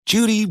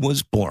Judy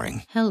was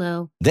boring.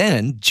 Hello.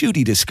 Then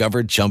Judy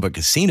discovered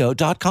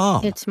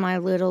ChumbaCasino.com. It's my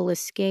little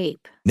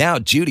escape. Now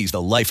Judy's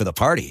the life of the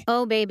party.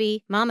 Oh,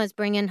 baby, mama's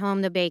bringing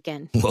home the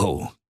bacon.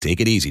 Whoa,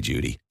 take it easy,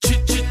 Judy.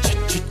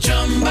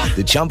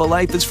 The Chumba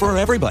life is for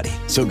everybody.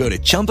 So go to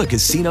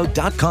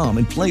ChumbaCasino.com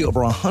and play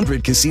over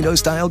 100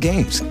 casino-style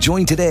games.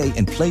 Join today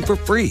and play for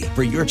free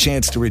for your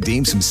chance to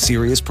redeem some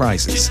serious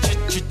prizes.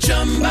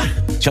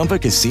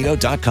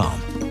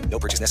 ChumbaCasino.com. No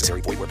purchase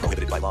necessary. Void where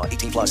prohibited by law.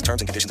 18 plus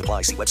terms and conditions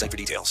apply. See website for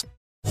details.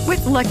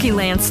 With Lucky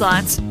Land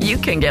Slots, you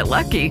can get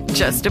lucky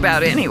just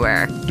about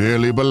anywhere.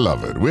 Dearly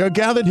beloved, we are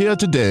gathered here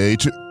today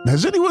to...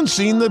 Has anyone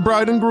seen the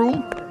bride and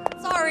groom?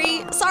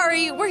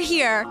 Sorry, we're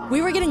here.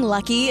 We were getting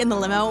lucky in the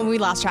limo and we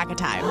lost track of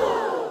time.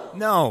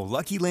 No,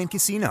 Lucky Land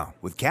Casino,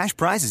 with cash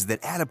prizes that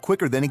add up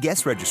quicker than a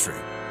guest registry.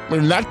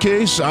 In that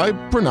case, I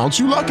pronounce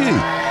you lucky.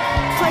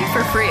 Play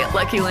for free at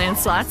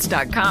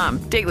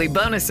LuckyLandSlots.com. Daily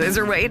bonuses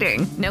are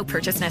waiting. No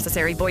purchase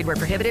necessary. Void where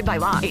prohibited by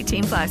law.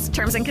 18 plus.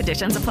 Terms and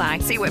conditions apply.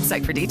 See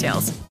website for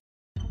details.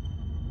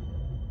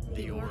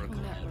 The Oracle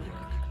Network.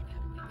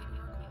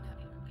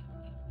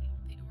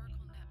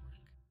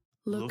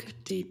 Look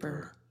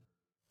deeper.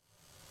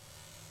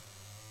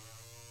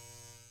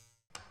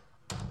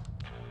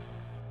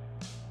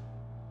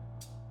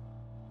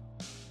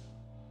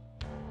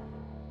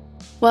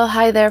 Well,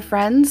 hi there,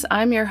 friends.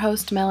 I'm your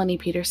host, Melanie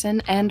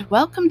Peterson, and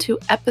welcome to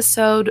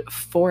episode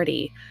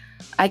 40.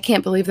 I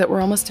can't believe that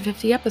we're almost to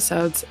 50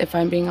 episodes, if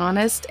I'm being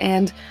honest,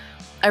 and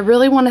I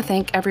really want to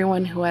thank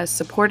everyone who has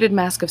supported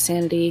Mask of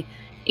Sanity,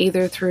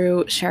 either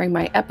through sharing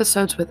my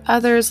episodes with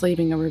others,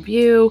 leaving a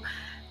review,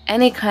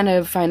 any kind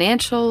of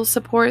financial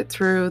support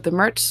through the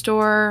merch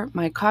store,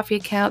 my coffee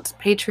account,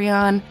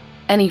 Patreon,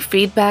 any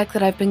feedback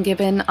that I've been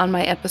given on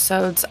my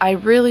episodes. I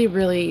really,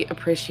 really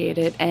appreciate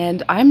it,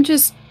 and I'm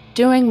just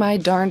doing my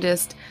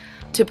darndest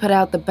to put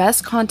out the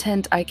best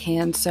content I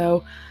can.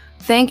 So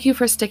thank you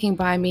for sticking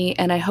by me,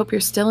 and I hope you're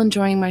still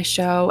enjoying my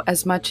show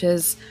as much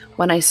as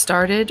when I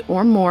started,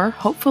 or more,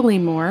 hopefully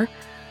more.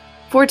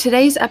 For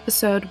today's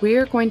episode, we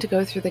are going to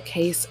go through the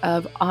case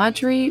of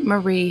Audrey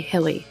Marie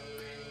Hilley.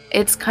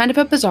 It's kind of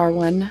a bizarre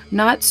one,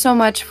 not so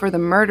much for the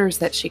murders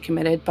that she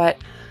committed, but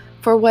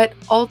for what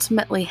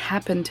ultimately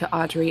happened to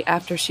Audrey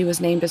after she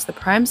was named as the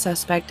prime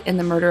suspect in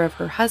the murder of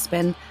her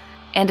husband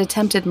and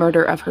attempted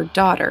murder of her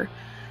daughter.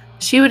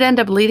 She would end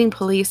up leading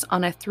police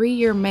on a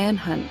 3-year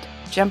manhunt,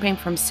 jumping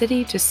from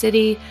city to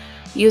city,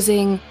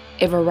 using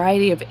a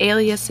variety of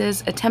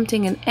aliases,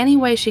 attempting in any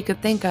way she could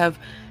think of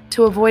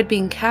to avoid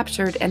being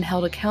captured and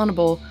held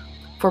accountable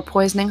for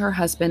poisoning her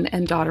husband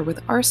and daughter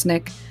with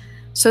arsenic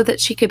so that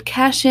she could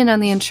cash in on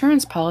the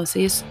insurance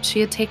policies she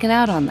had taken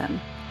out on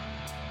them.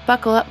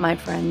 Buckle up, my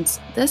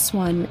friends. This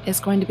one is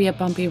going to be a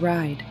bumpy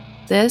ride.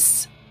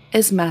 This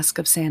is Mask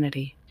of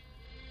Sanity.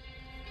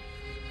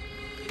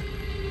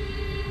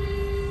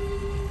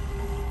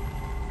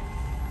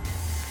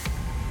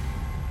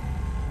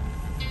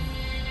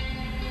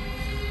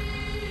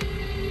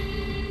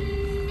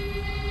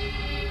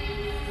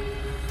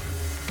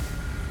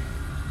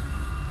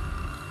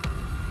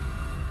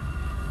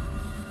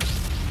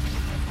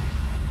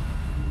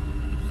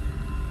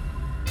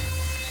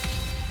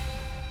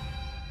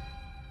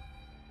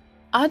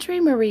 Audrey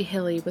Marie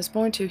Hilley was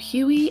born to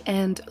Huey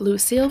and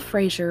Lucille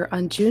Frazier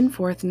on June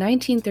 4th,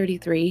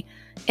 1933,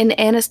 in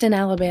Anniston,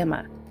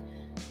 Alabama.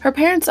 Her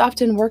parents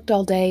often worked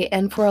all day,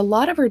 and for a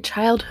lot of her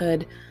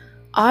childhood,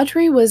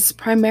 Audrey was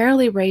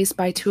primarily raised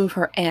by two of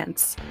her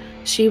aunts.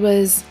 She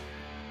was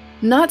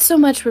not so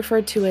much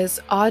referred to as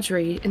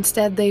Audrey,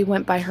 instead they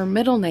went by her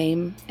middle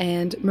name,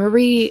 and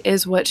Marie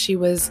is what she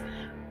was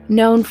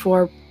known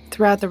for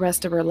throughout the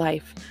rest of her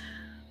life.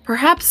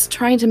 Perhaps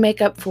trying to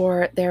make up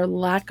for their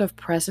lack of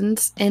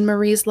presence in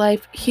Marie's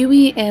life,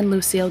 Huey and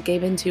Lucille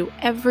gave in to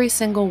every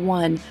single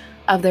one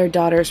of their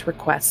daughter's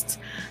requests.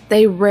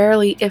 They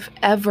rarely, if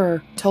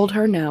ever, told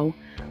her no,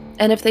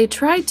 and if they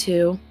tried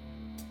to,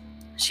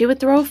 she would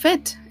throw a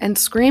fit and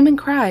scream and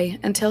cry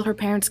until her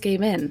parents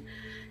gave in.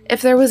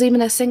 If there was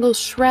even a single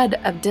shred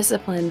of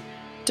discipline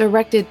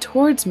directed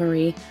towards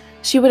Marie,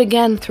 she would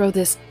again throw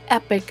this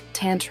epic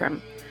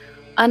tantrum.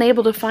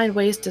 Unable to find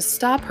ways to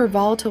stop her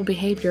volatile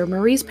behavior,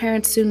 Marie's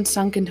parents soon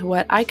sunk into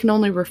what I can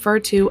only refer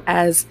to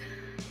as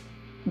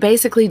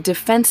basically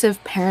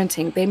defensive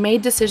parenting. They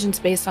made decisions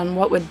based on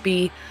what would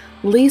be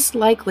least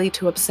likely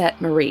to upset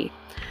Marie.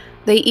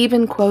 They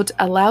even, quote,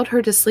 allowed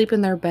her to sleep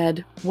in their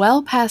bed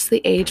well past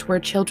the age where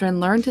children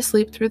learn to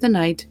sleep through the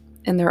night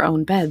in their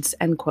own beds,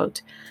 end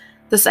quote.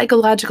 The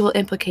psychological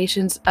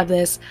implications of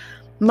this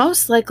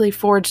most likely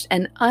forged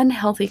an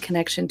unhealthy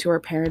connection to her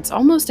parents,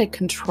 almost a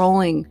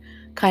controlling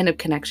kind of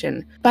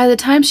connection. By the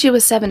time she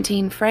was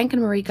 17, Frank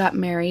and Marie got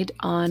married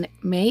on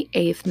May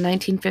 8th,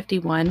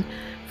 1951.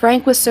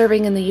 Frank was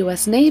serving in the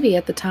U.S. Navy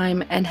at the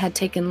time and had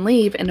taken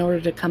leave in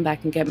order to come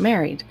back and get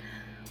married.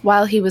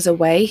 While he was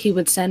away, he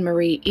would send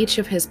Marie each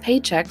of his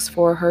paychecks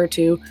for her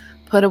to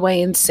put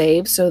away and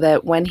save so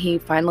that when he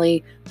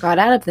finally got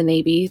out of the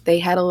Navy, they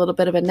had a little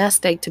bit of a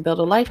nest egg to build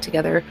a life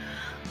together.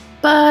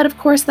 But of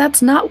course,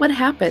 that's not what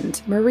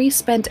happened. Marie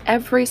spent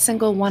every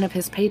single one of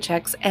his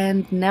paychecks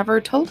and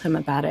never told him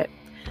about it.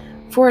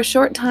 For a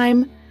short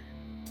time,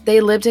 they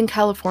lived in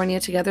California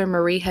together.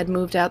 Marie had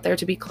moved out there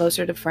to be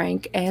closer to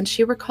Frank, and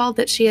she recalled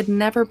that she had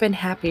never been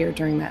happier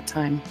during that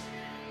time.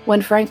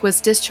 When Frank was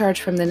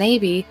discharged from the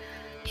Navy,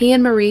 he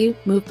and Marie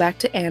moved back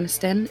to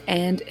Anniston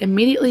and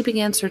immediately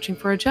began searching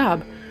for a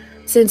job.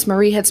 Since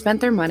Marie had spent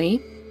their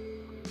money,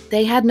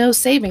 they had no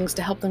savings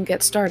to help them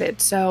get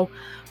started, so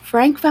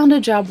Frank found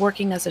a job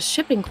working as a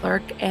shipping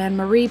clerk, and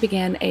Marie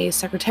began a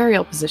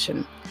secretarial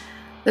position.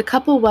 The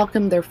couple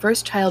welcomed their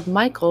first child,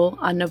 Michael,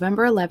 on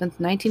November 11,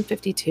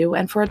 1952,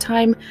 and for a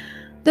time,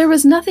 there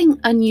was nothing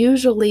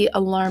unusually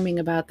alarming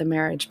about the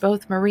marriage.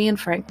 Both Marie and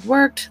Frank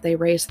worked, they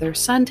raised their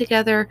son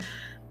together.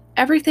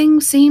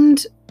 Everything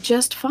seemed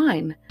just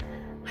fine.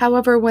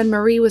 However, when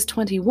Marie was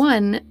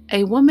 21,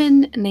 a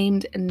woman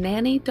named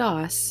Nanny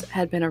Doss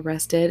had been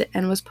arrested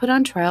and was put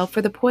on trial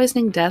for the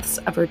poisoning deaths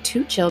of her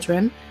 2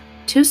 children,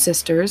 2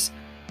 sisters,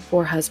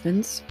 4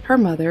 husbands, her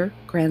mother,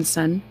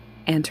 grandson,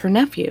 and her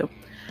nephew.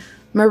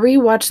 Marie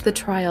watched the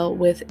trial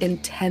with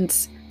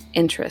intense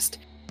interest.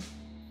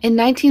 In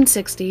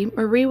 1960,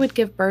 Marie would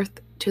give birth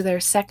to their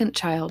second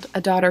child,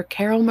 a daughter,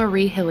 Carol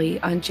Marie Hilly,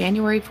 on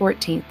January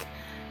 14th.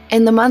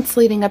 In the months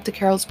leading up to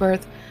Carol's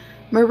birth,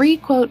 Marie,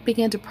 quote,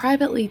 began to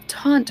privately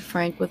taunt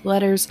Frank with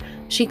letters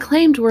she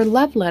claimed were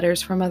love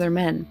letters from other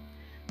men.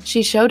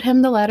 She showed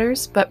him the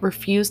letters, but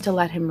refused to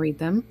let him read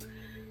them.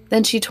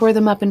 Then she tore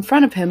them up in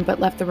front of him, but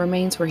left the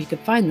remains where he could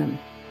find them.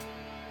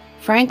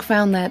 Frank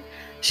found that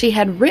she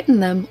had written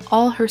them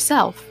all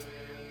herself.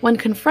 When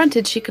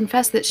confronted, she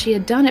confessed that she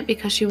had done it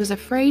because she was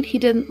afraid he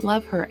didn't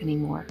love her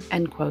anymore,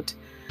 end quote.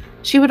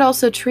 She would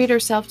also treat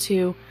herself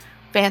to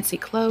fancy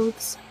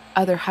clothes,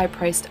 other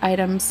high-priced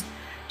items.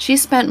 She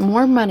spent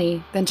more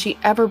money than she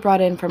ever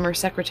brought in from her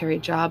secretary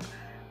job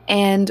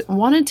and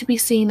wanted to be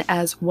seen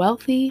as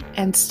wealthy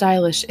and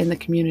stylish in the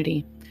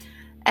community.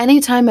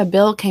 Anytime a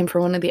bill came for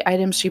one of the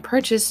items she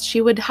purchased, she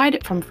would hide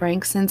it from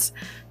Frank since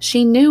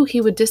she knew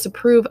he would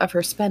disapprove of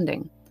her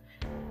spending.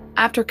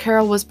 After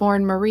Carol was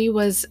born, Marie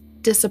was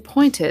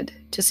disappointed,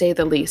 to say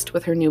the least,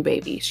 with her new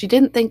baby. She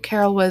didn't think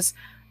Carol was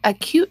a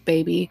cute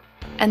baby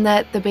and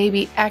that the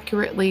baby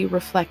accurately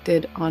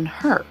reflected on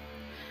her.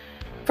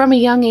 From a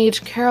young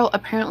age, Carol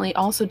apparently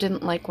also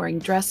didn't like wearing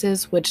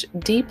dresses, which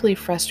deeply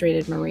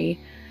frustrated Marie.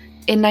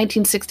 In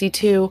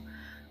 1962,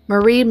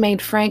 Marie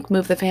made Frank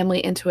move the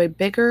family into a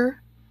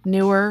bigger,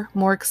 newer,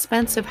 more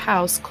expensive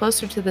house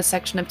closer to the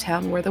section of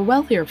town where the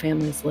wealthier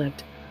families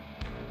lived.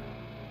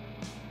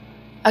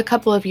 A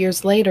couple of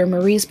years later,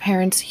 Marie's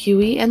parents,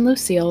 Huey and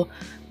Lucille,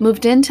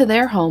 moved into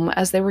their home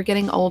as they were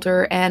getting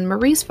older, and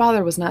Marie's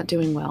father was not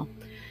doing well.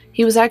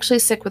 He was actually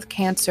sick with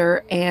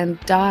cancer and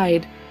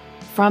died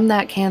from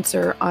that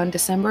cancer on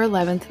December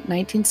 11,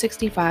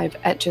 1965,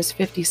 at just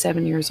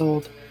 57 years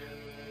old.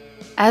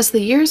 As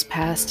the years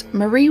passed,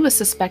 Marie was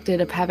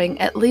suspected of having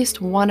at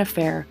least one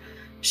affair.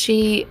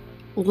 She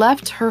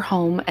left her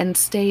home and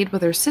stayed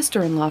with her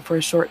sister-in-law for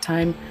a short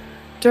time,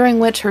 during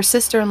which her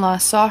sister-in-law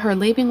saw her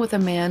leaving with a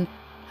man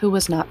who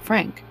was not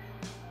Frank.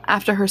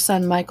 After her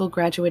son Michael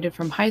graduated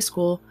from high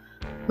school,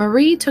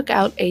 Marie took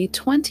out a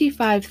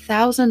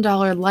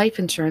 $25,000 life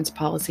insurance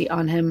policy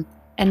on him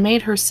and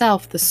made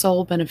herself the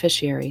sole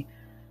beneficiary.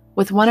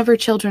 With one of her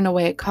children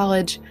away at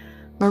college,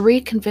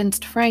 Marie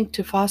convinced Frank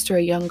to foster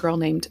a young girl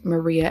named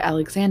Maria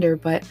Alexander,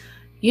 but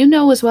you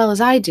know as well as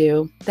I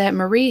do that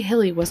Marie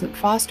Hilly wasn't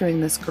fostering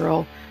this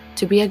girl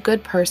to be a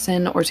good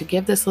person or to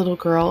give this little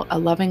girl a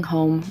loving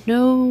home.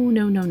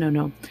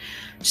 No.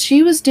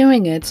 She was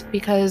doing it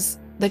because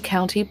the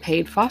county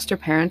paid foster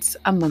parents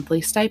a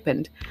monthly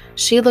stipend.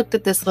 She looked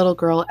at this little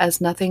girl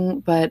as nothing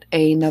but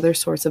another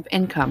source of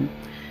income.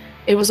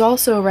 It was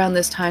also around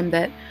this time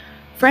that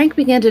Frank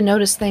began to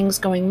notice things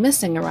going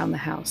missing around the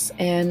house,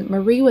 and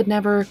Marie would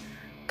never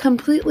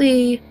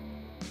completely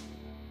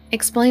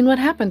explain what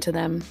happened to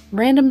them.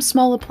 Random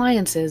small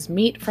appliances,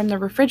 meat from the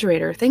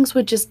refrigerator, things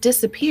would just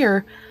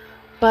disappear,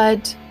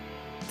 but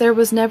there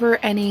was never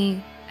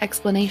any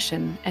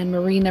explanation, and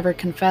Marie never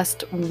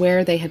confessed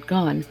where they had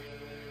gone.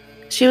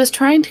 She was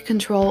trying to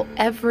control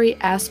every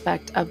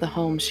aspect of the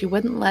home. She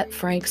wouldn't let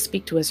Frank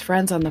speak to his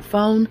friends on the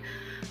phone.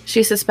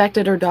 She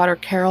suspected her daughter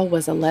Carol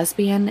was a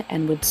lesbian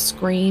and would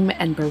scream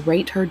and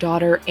berate her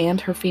daughter and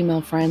her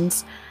female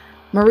friends.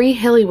 Marie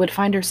Hilly would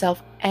find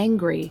herself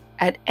angry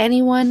at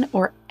anyone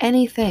or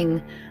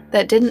anything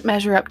that didn't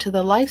measure up to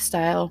the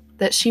lifestyle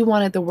that she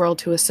wanted the world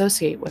to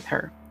associate with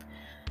her.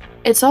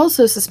 It's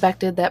also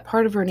suspected that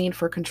part of her need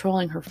for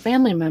controlling her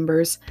family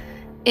members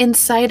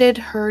incited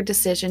her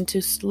decision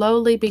to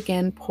slowly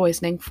begin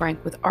poisoning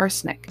Frank with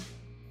arsenic.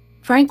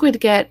 Frank would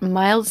get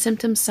mild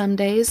symptoms some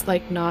days,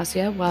 like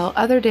nausea, while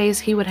other days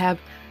he would have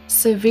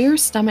severe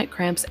stomach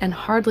cramps and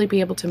hardly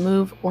be able to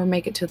move or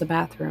make it to the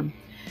bathroom.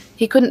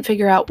 He couldn't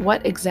figure out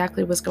what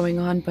exactly was going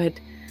on, but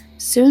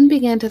soon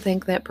began to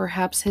think that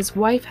perhaps his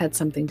wife had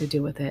something to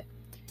do with it.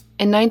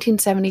 In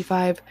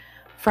 1975,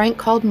 Frank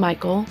called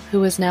Michael, who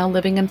was now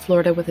living in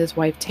Florida with his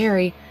wife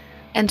Terry,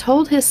 and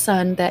told his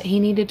son that he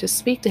needed to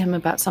speak to him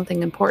about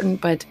something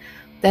important, but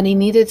that he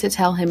needed to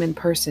tell him in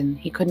person.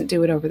 He couldn't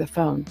do it over the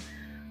phone.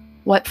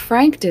 What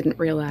Frank didn't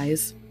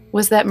realize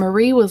was that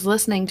Marie was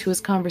listening to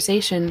his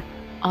conversation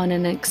on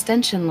an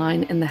extension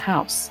line in the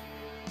house.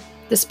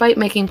 Despite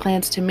making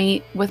plans to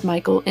meet with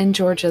Michael in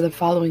Georgia the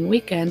following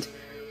weekend,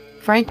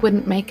 Frank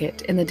wouldn't make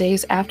it. In the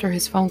days after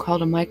his phone call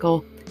to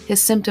Michael,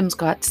 his symptoms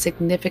got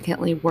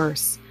significantly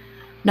worse.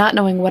 Not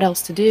knowing what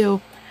else to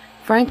do,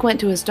 Frank went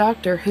to his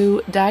doctor,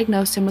 who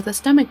diagnosed him with a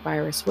stomach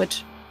virus,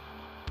 which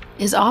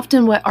is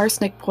often what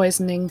arsenic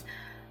poisoning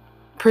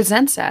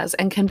presents as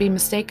and can be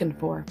mistaken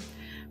for.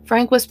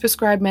 Frank was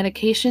prescribed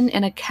medication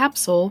in a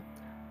capsule,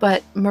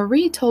 but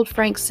Marie told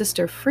Frank's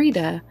sister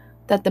Frida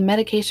that the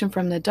medication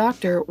from the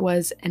doctor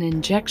was an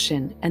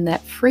injection and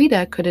that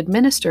Frida could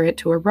administer it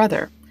to her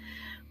brother.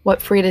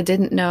 What Frida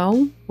didn't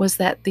know was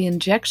that the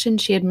injection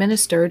she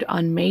administered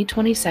on May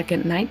 22,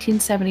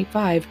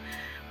 1975,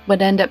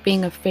 would end up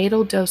being a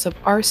fatal dose of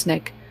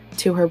arsenic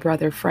to her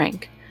brother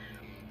Frank.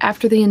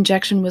 After the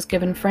injection was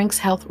given, Frank's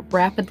health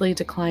rapidly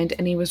declined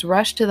and he was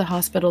rushed to the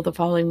hospital the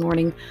following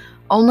morning,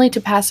 only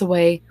to pass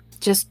away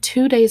just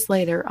 2 days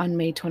later on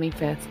May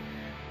 25th.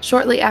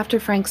 Shortly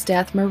after Frank's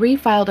death, Marie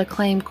filed a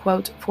claim,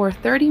 quote, for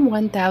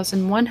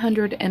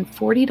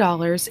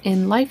 $31,140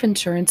 in life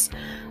insurance,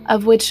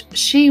 of which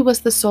she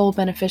was the sole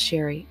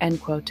beneficiary, end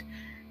quote.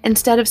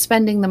 Instead of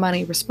spending the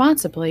money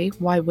responsibly,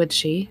 why would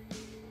she?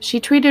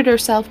 She treated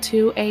herself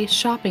to a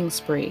shopping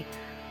spree.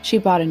 She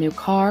bought a new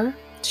car,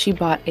 she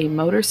bought a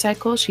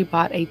motorcycle, she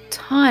bought a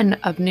ton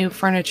of new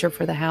furniture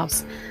for the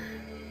house.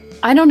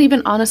 I don't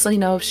even honestly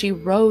know if she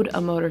rode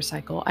a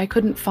motorcycle. I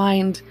couldn't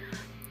find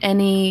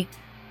any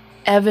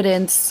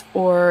evidence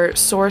or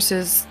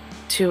sources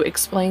to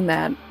explain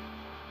that.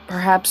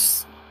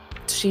 Perhaps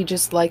she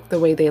just liked the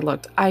way they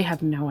looked. I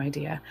have no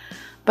idea.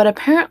 But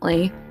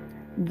apparently,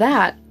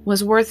 that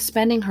was worth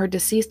spending her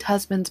deceased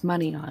husband's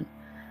money on.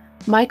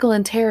 Michael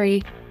and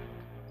Terry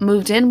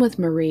moved in with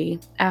Marie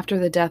after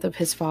the death of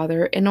his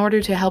father in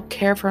order to help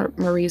care for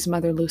Marie's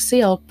mother,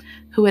 Lucille,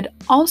 who had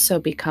also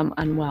become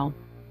unwell.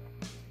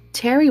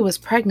 Terry was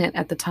pregnant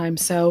at the time,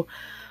 so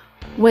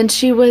when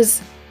she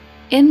was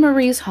in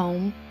Marie's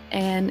home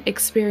and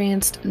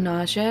experienced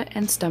nausea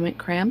and stomach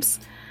cramps,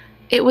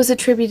 it was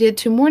attributed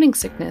to morning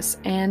sickness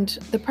and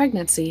the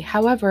pregnancy.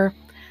 However,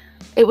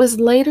 it was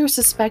later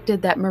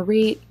suspected that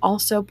Marie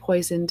also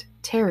poisoned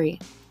Terry,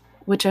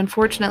 which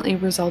unfortunately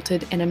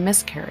resulted in a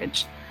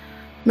miscarriage.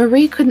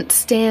 Marie couldn't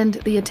stand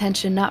the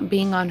attention not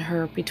being on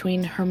her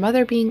between her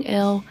mother being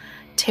ill,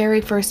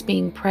 Terry first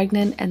being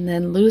pregnant, and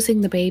then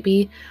losing the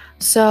baby.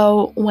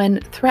 So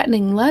when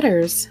threatening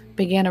letters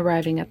began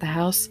arriving at the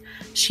house,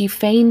 she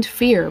feigned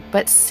fear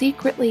but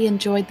secretly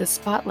enjoyed the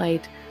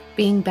spotlight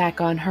being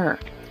back on her.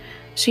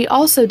 She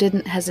also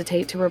didn't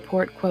hesitate to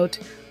report, quote,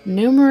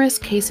 numerous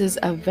cases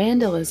of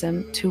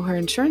vandalism to her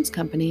insurance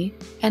company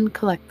and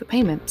collect the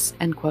payments,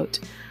 end quote.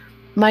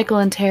 Michael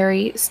and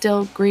Terry,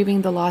 still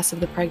grieving the loss of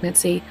the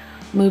pregnancy,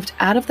 moved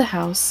out of the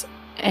house,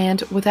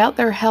 and without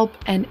their help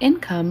and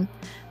income,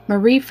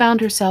 Marie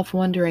found herself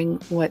wondering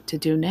what to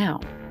do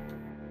now.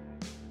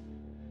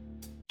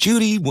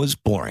 Judy was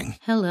boring.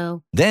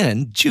 Hello.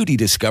 Then Judy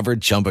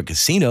discovered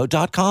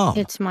ChumbaCasino.com.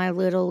 It's my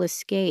little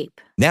escape.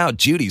 Now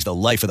Judy's the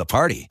life of the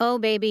party. Oh,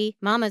 baby,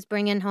 mama's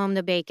bringing home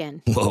the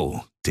bacon.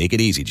 Whoa, take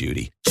it easy,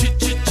 Judy.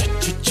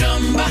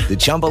 The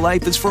Chumba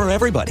life is for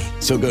everybody.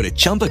 So go to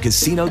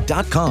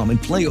ChumbaCasino.com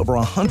and play over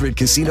 100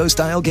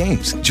 casino-style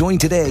games. Join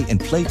today and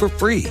play for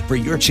free for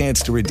your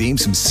chance to redeem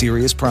some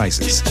serious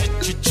prizes.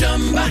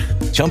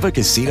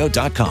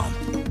 ChumbaCasino.com.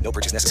 No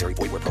purchase necessary.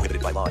 Void where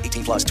prohibited by law.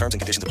 18 plus terms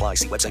and conditions apply.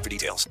 See website for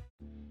details.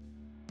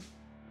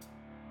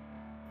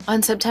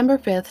 On September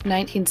 5th,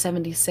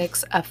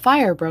 1976, a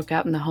fire broke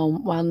out in the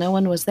home while no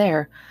one was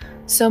there.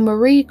 So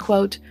Marie,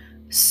 quote,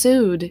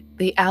 sued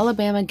the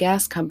Alabama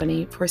Gas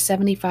Company for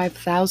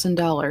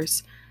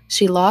 $75,000.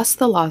 She lost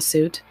the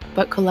lawsuit,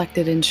 but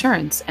collected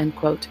insurance, end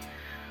quote.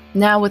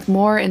 Now, with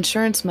more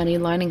insurance money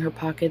lining her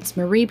pockets,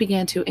 Marie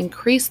began to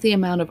increase the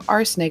amount of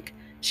arsenic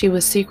she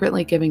was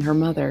secretly giving her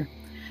mother.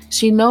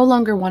 She no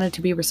longer wanted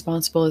to be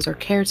responsible as her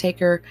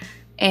caretaker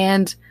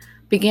and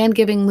began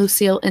giving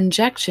Lucille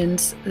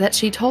injections that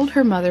she told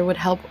her mother would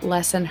help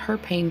lessen her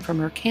pain from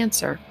her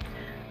cancer.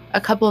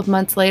 A couple of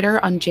months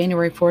later, on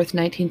January 4th,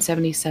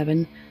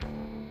 1977,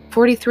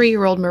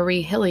 43-year-old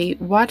Marie Hilly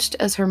watched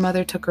as her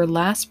mother took her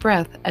last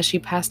breath as she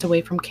passed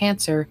away from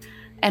cancer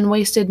and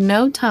wasted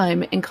no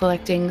time in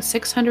collecting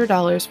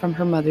 $600 from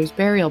her mother's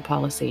burial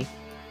policy.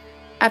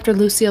 After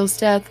Lucille's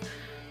death,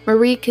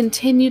 Marie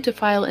continued to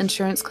file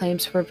insurance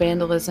claims for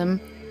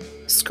vandalism.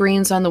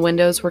 Screens on the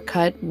windows were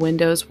cut,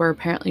 windows were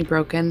apparently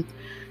broken.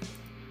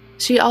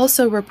 She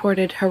also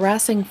reported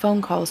harassing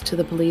phone calls to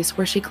the police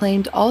where she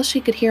claimed all she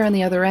could hear on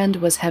the other end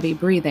was heavy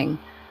breathing.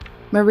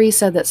 Marie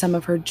said that some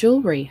of her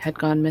jewelry had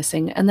gone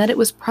missing and that it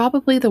was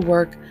probably the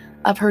work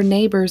of her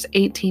neighbor's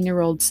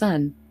 18-year-old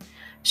son.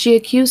 She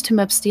accused him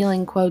of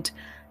stealing, quote,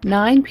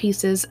 9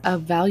 pieces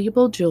of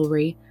valuable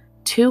jewelry,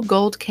 2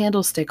 gold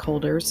candlestick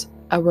holders,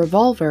 a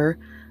revolver,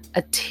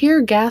 a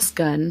tear gas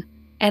gun,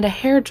 and a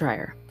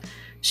hairdryer.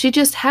 She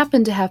just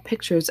happened to have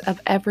pictures of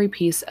every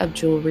piece of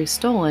jewelry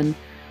stolen,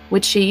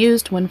 which she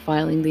used when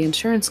filing the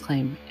insurance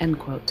claim, end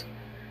quote.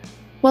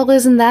 Well,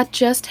 isn't that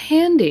just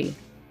handy?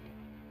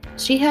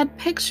 She had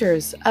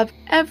pictures of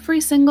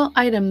every single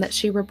item that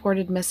she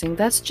reported missing.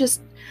 That's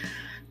just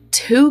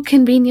too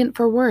convenient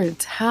for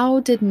words.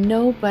 How did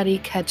nobody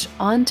catch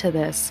on to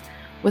this?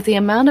 With the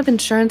amount of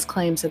insurance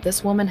claims that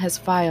this woman has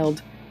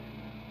filed,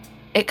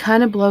 it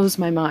kind of blows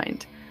my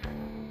mind.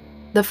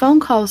 The phone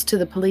calls to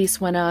the police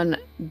went on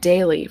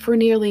daily for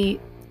nearly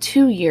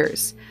 2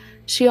 years.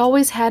 She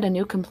always had a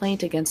new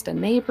complaint against a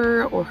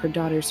neighbor or her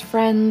daughter's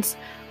friends,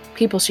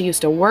 people she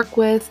used to work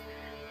with,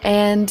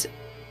 and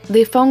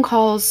the phone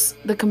calls,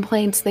 the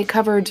complaints, they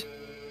covered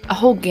a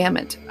whole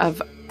gamut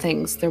of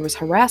things. There was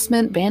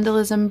harassment,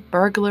 vandalism,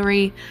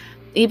 burglary,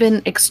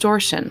 even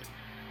extortion.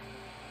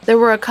 There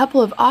were a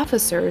couple of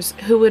officers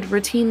who would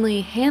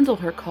routinely handle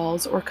her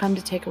calls or come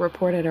to take a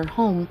report at her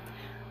home,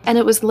 and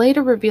it was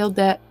later revealed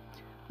that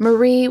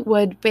Marie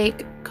would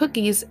bake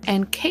cookies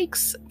and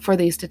cakes for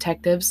these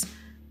detectives,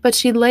 but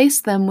she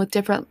laced them with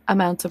different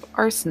amounts of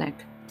arsenic.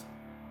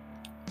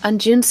 On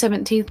June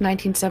 17,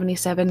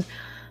 1977,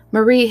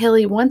 Marie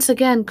Hilley once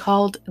again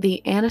called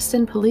the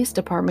Anniston Police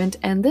Department,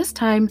 and this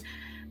time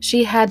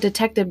she had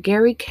Detective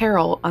Gary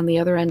Carroll on the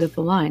other end of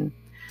the line.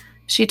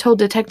 She told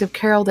Detective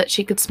Carroll that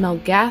she could smell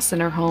gas in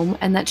her home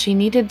and that she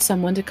needed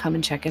someone to come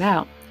and check it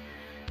out.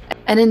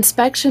 An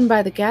inspection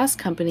by the gas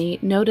company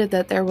noted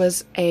that there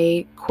was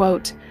a,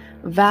 quote,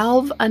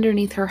 valve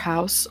underneath her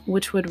house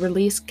which would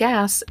release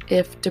gas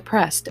if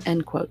depressed,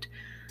 end quote.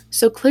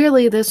 So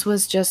clearly this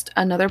was just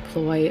another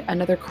ploy,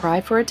 another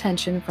cry for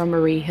attention from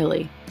Marie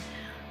Hilley.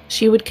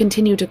 She would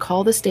continue to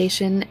call the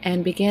station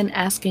and began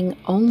asking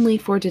only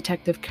for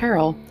Detective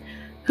Carroll,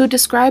 who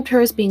described her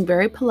as being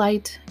very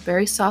polite,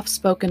 very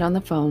soft-spoken on the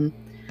phone.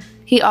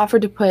 He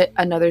offered to put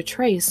another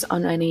trace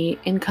on any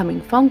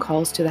incoming phone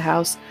calls to the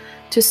house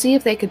to see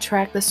if they could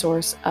track the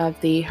source of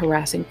the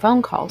harassing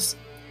phone calls.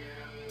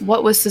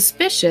 What was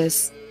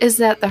suspicious is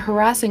that the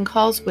harassing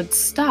calls would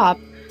stop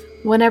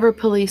whenever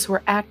police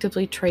were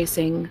actively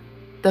tracing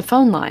the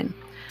phone line,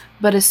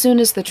 but as soon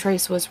as the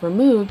trace was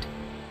removed,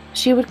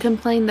 she would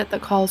complain that the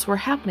calls were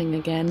happening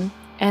again,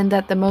 and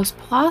that the most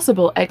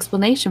plausible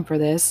explanation for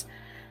this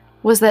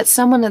was that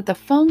someone at the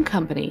phone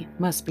company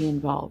must be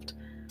involved.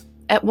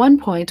 At one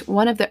point,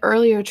 one of the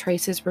earlier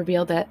traces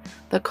revealed that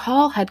the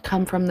call had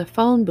come from the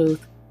phone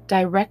booth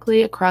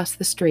directly across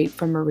the street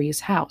from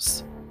Marie's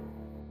house.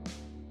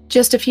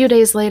 Just a few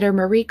days later,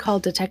 Marie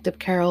called Detective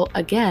Carroll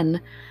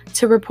again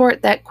to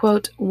report that,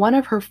 quote, one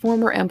of her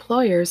former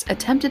employers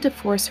attempted to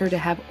force her to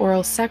have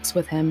oral sex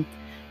with him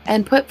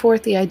and put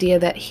forth the idea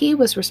that he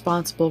was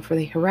responsible for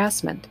the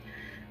harassment.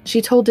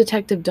 She told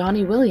Detective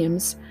Donnie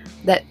Williams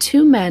that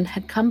 2 men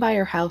had come by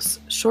her house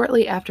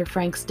shortly after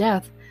Frank's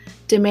death,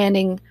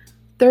 demanding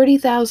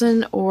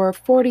 $30,000 or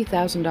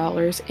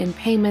 $40,000 in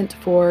payment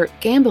for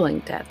gambling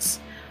debts.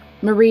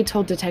 Marie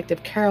told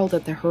Detective Carroll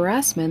that the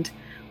harassment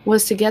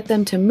was to get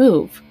them to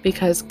move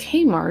because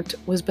Kmart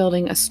was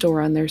building a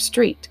store on their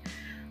street.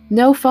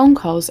 No phone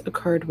calls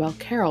occurred while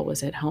Carroll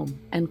was at home,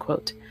 end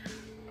quote.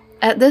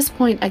 At this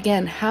point,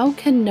 again, how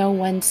can no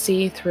one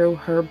see through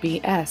her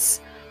BS?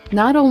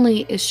 Not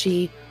only is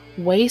she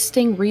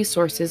wasting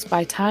resources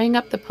by tying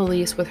up the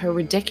police with her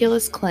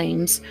ridiculous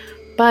claims,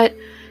 but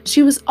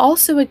she was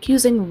also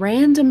accusing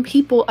random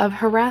people of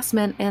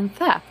harassment and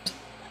theft.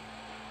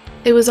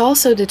 It was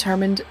also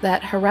determined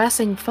that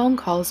harassing phone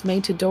calls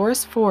made to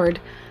Doris Ford,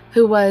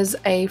 who was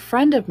a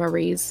friend of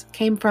Marie's,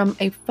 came from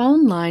a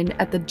phone line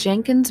at the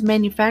Jenkins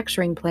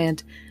manufacturing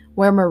plant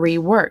where Marie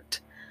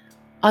worked.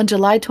 On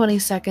July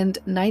 22,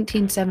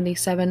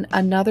 1977,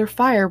 another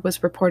fire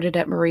was reported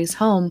at Marie's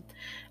home,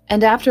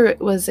 and after it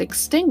was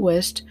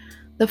extinguished,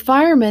 the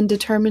firemen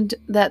determined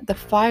that the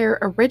fire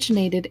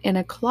originated in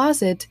a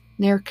closet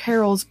near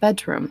Carol's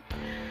bedroom.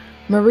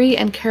 Marie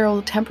and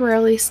Carol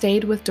temporarily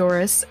stayed with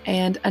Doris,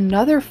 and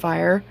another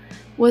fire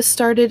was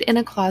started in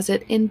a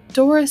closet in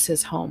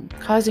Doris's home,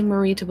 causing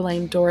Marie to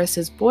blame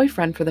Doris's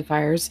boyfriend for the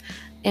fires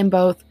in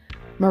both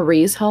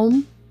Marie's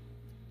home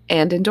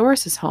and in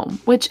Doris's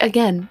home, which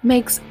again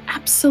makes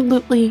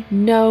absolutely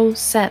no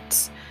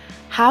sense.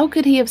 How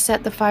could he have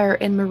set the fire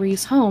in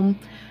Marie's home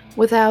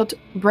without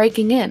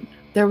breaking in?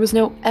 There was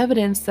no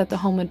evidence that the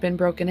home had been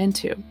broken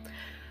into.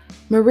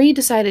 Marie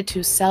decided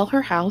to sell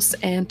her house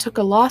and took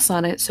a loss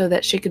on it so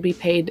that she could be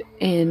paid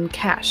in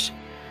cash.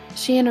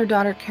 She and her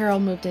daughter Carol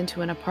moved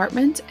into an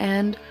apartment,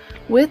 and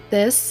with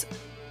this,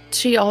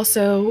 she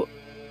also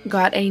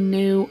got a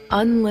new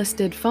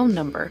unlisted phone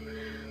number.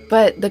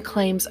 But the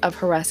claims of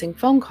harassing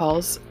phone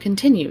calls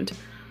continued.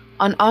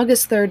 On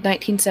August 3,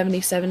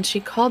 1977, she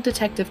called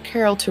Detective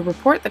Carroll to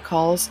report the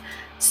calls,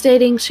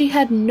 stating she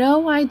had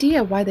no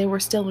idea why they were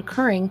still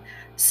occurring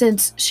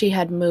since she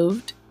had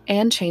moved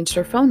and changed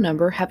her phone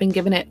number, having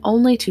given it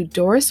only to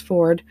Doris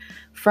Ford,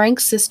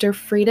 Frank's sister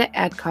Frida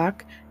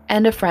Adcock,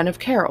 and a friend of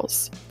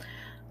Carol's.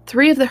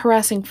 3 of the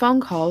harassing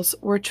phone calls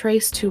were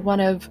traced to one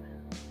of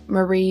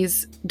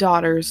Marie's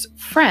daughter's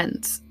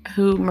friends,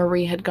 who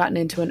Marie had gotten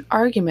into an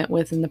argument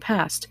with in the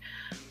past.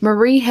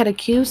 Marie had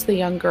accused the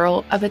young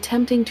girl of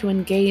attempting to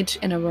engage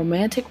in a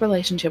romantic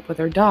relationship with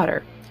her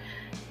daughter.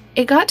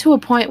 It got to a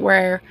point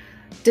where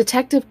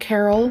Detective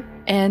Carroll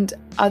and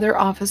other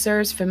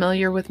officers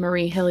familiar with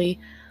Marie Hilley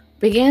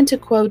began to,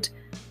 quote,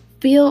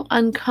 feel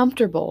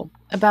uncomfortable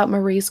about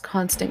Marie's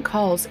constant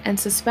calls and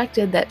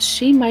suspected that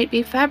she might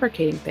be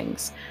fabricating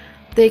things.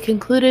 They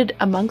concluded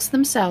amongst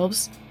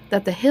themselves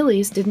that the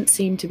Hilleys didn't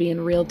seem to be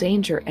in real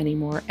danger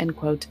anymore, end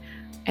quote,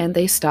 and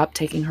they stopped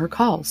taking her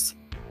calls.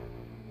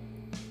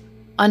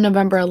 On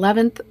November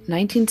 11th,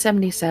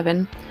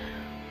 1977,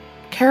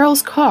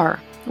 Carol's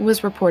car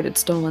was reported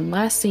stolen,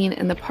 last seen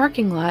in the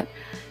parking lot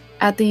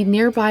at the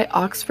nearby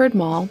Oxford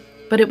Mall,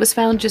 but it was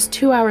found just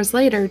 2 hours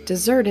later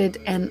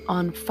deserted and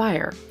on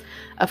fire.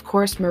 Of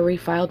course, Marie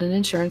filed an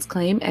insurance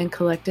claim and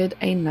collected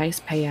a nice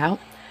payout.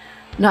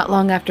 Not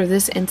long after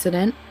this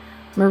incident,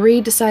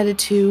 Marie decided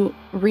to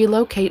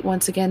relocate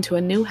once again to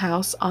a new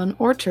house on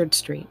Orchard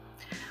Street.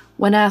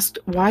 When asked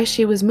why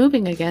she was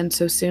moving again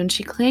so soon,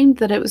 she claimed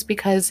that it was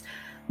because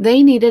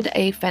they needed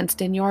a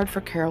fenced-in yard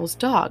for Carol's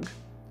dog.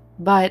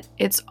 But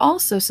it's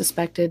also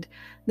suspected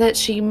that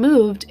she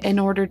moved in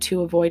order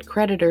to avoid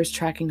creditors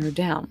tracking her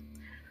down.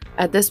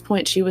 At this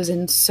point, she was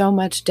in so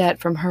much debt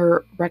from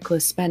her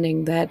reckless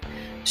spending that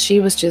she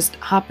was just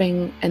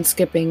hopping and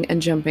skipping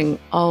and jumping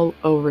all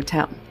over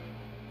town.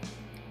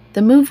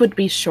 The move would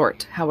be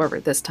short, however,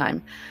 this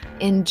time.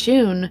 In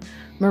June,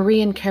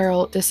 Marie and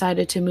Carol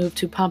decided to move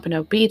to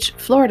Pompano Beach,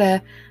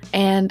 Florida,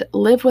 and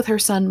live with her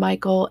son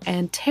Michael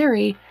and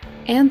Terry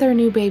and their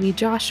new baby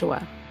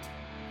Joshua.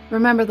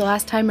 Remember, the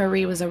last time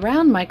Marie was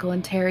around Michael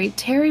and Terry,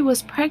 Terry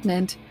was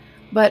pregnant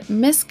but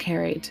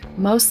miscarried,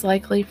 most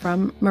likely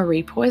from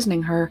Marie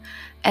poisoning her.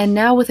 And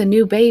now with a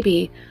new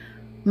baby,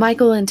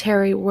 Michael and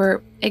Terry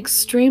were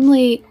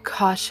extremely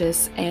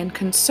cautious and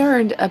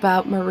concerned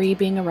about Marie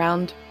being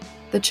around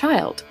the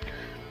child.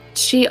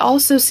 She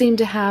also seemed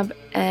to have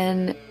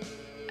an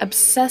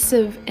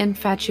obsessive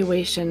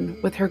infatuation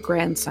with her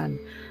grandson.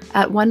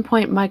 At one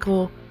point,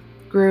 Michael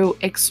grew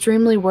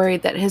extremely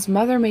worried that his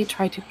mother may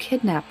try to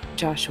kidnap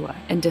Joshua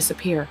and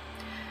disappear.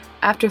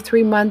 After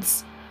 3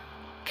 months,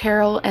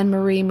 Carol and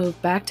Marie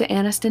moved back to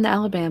Anniston,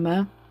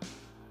 Alabama,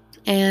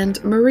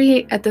 and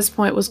Marie at this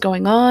point was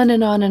going on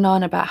and on and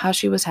on about how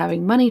she was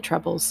having money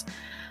troubles.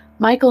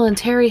 Michael and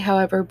Terry,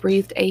 however,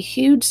 breathed a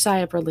huge sigh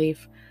of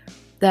relief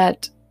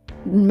that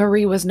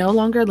Marie was no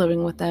longer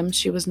living with them.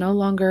 She was no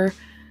longer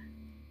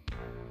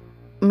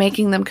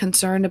making them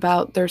concerned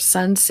about their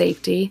son's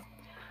safety.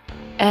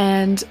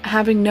 And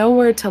having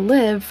nowhere to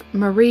live,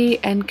 Marie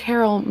and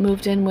Carol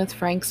moved in with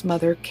Frank's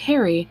mother,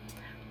 Carrie,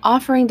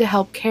 offering to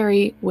help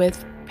Carrie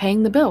with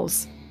paying the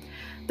bills.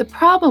 The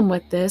problem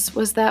with this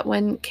was that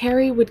when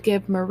Carrie would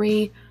give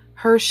Marie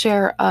her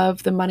share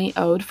of the money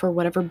owed for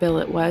whatever bill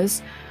it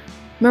was,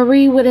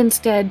 Marie would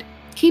instead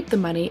keep the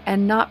money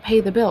and not pay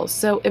the bills,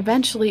 so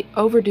eventually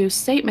overdue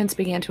statements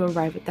began to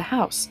arrive at the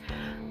house.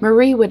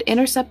 Marie would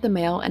intercept the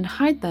mail and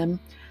hide them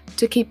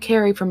to keep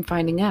Carrie from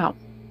finding out.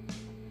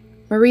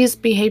 Marie's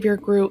behavior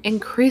grew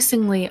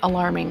increasingly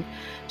alarming.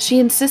 She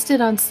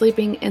insisted on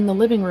sleeping in the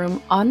living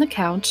room on the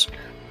couch.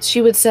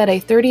 She would set a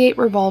 .38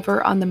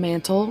 revolver on the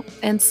mantel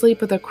and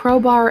sleep with a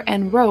crowbar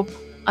and rope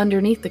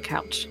underneath the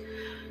couch.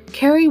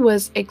 Carrie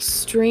was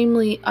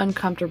extremely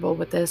uncomfortable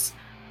with this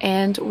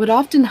and would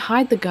often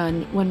hide the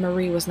gun when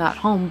Marie was not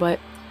home, but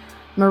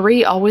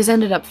Marie always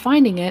ended up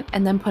finding it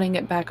and then putting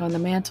it back on the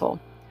mantel.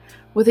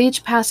 With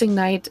each passing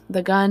night,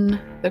 the gun,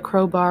 the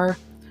crowbar,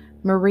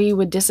 Marie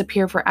would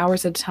disappear for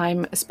hours at a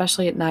time,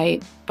 especially at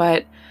night,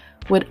 but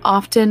would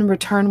often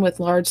return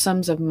with large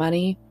sums of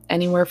money,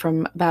 anywhere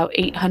from about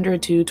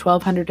 $800 to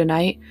 $1,200 a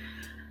night.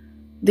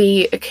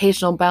 The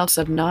occasional bouts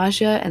of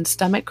nausea and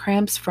stomach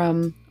cramps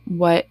from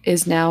what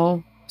is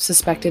now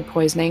suspected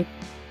poisoning.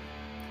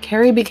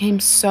 Carrie became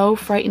so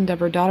frightened of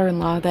her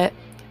daughter-in-law that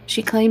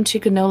she claimed she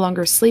could no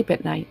longer sleep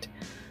at night.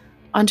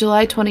 On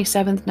July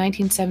 27,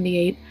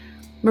 1978,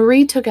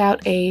 Marie took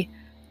out a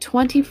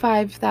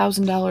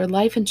 $25,000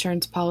 life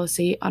insurance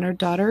policy on her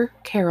daughter,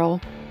 Carol,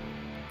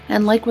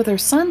 and like with her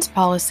son's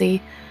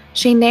policy,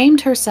 she named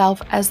herself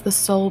as the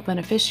sole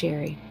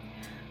beneficiary.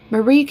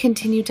 Marie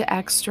continued to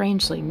act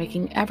strangely,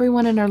 making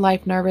everyone in her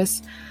life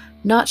nervous,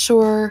 not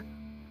sure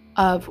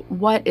of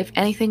what, if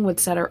anything, would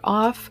set her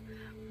off.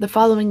 The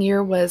following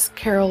year was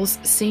Carol's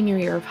senior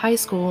year of high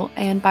school,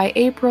 and by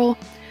April,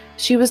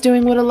 she was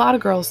doing what a lot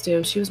of girls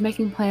do. She was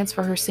making plans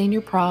for her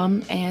senior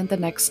prom and the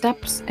next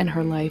steps in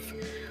her life.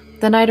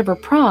 The night of her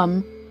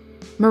prom,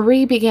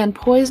 Marie began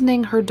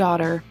poisoning her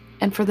daughter,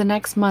 and for the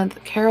next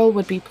month, Carol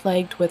would be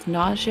plagued with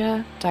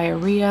nausea,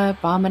 diarrhea,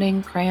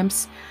 vomiting,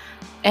 cramps,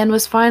 and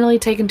was finally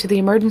taken to the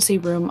emergency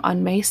room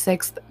on May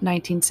 6,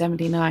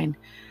 1979.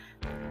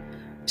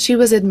 She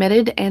was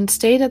admitted and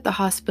stayed at the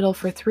hospital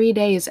for 3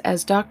 days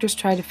as doctors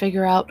tried to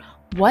figure out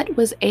what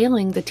was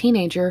ailing the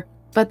teenager,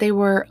 but they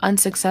were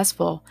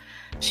unsuccessful.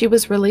 She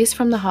was released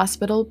from the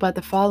hospital, but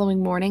the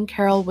following morning,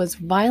 Carol was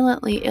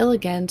violently ill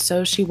again,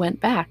 so she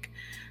went back.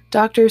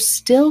 Doctors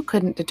still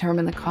couldn't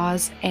determine the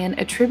cause and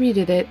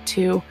attributed it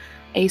to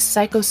a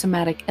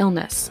psychosomatic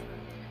illness.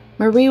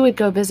 Marie would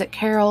go visit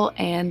Carol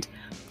and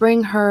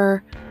bring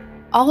her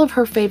all of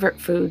her favorite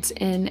foods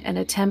in an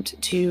attempt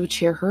to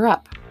cheer her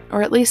up,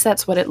 or at least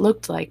that's what it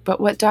looked like.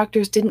 But what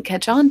doctors didn't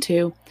catch on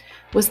to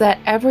was that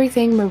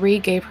everything Marie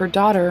gave her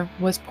daughter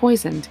was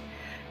poisoned,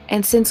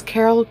 and since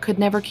Carol could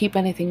never keep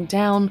anything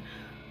down,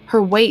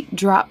 her weight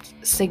dropped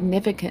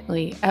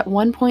significantly. At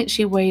one point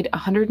she weighed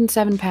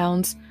 107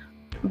 pounds,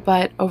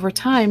 but over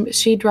time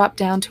she dropped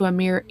down to a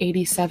mere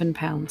 87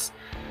 pounds.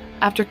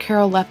 After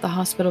Carol left the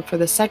hospital for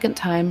the second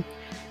time,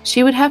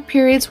 she would have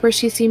periods where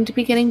she seemed to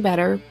be getting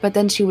better, but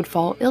then she would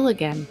fall ill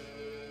again.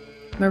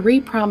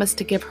 Marie promised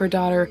to give her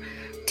daughter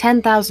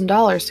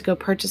 $10,000 to go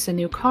purchase a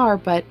new car,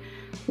 but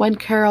when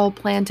Carol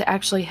planned to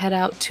actually head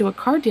out to a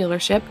car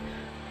dealership,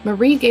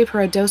 Marie gave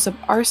her a dose of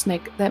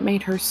arsenic that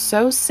made her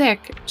so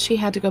sick she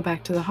had to go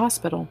back to the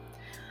hospital.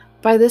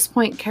 By this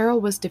point, Carol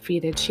was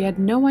defeated. She had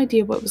no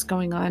idea what was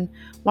going on,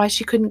 why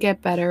she couldn't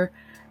get better,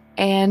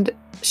 and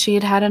she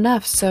had had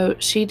enough, so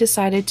she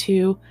decided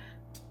to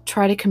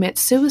try to commit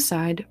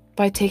suicide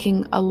by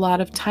taking a lot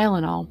of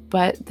Tylenol,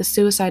 but the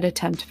suicide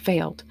attempt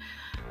failed.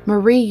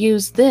 Marie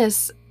used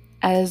this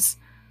as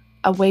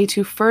a way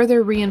to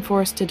further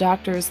reinforce to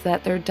doctors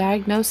that their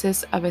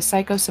diagnosis of a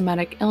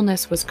psychosomatic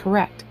illness was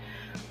correct.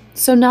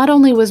 So not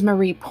only was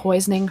Marie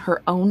poisoning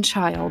her own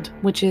child,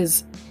 which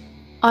is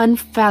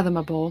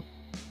unfathomable,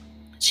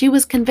 she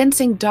was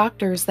convincing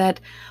doctors that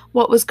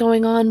what was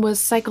going on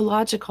was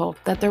psychological,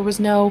 that there was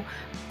no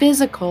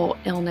physical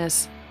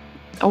illness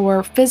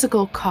or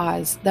physical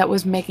cause that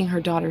was making her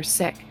daughter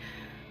sick.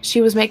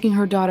 She was making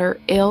her daughter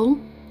ill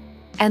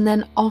and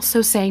then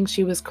also saying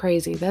she was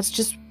crazy. That's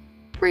just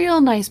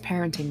real nice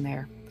parenting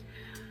there.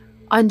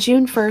 On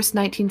June 1st,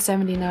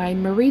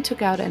 1979, Marie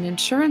took out an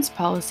insurance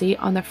policy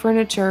on the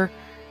furniture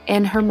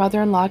in her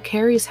mother-in-law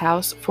Carrie's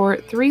house for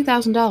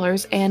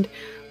 $3,000, and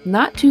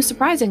not too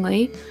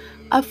surprisingly,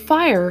 a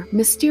fire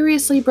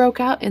mysteriously broke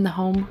out in the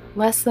home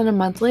less than a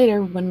month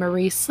later when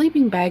Marie's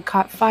sleeping bag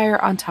caught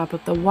fire on top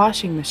of the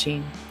washing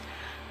machine.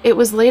 It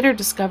was later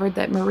discovered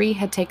that Marie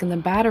had taken the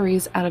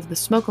batteries out of the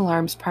smoke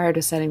alarms prior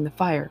to setting the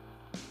fire.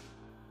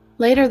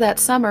 Later that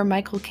summer,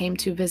 Michael came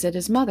to visit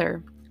his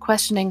mother,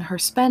 questioning her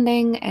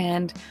spending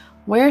and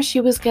where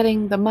she was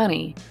getting the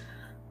money.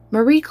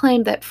 Marie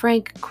claimed that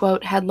Frank,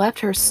 quote, had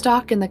left her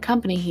stock in the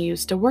company he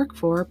used to work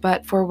for,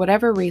 but for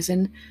whatever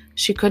reason,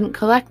 she couldn't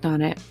collect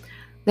on it.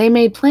 They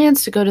made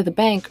plans to go to the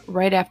bank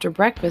right after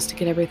breakfast to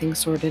get everything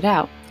sorted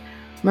out.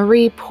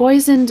 Marie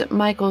poisoned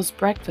Michael's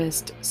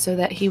breakfast so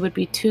that he would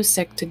be too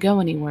sick to go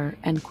anywhere,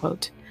 end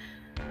quote.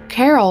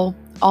 Carol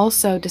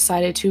also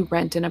decided to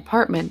rent an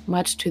apartment,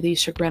 much to the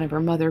chagrin of her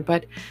mother,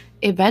 but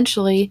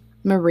eventually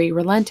Marie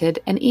relented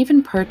and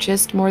even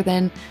purchased more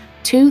than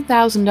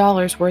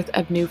 $2,000 worth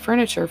of new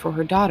furniture for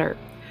her daughter.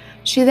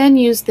 She then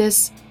used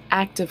this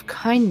act of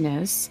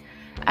kindness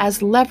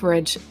as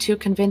leverage to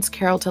convince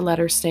Carol to let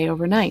her stay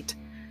overnight.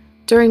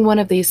 During one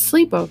of these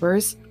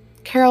sleepovers,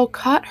 Carol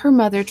caught her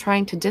mother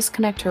trying to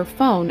disconnect her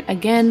phone,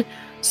 again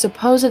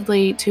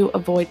supposedly to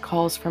avoid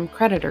calls from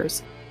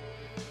creditors.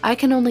 I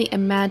can only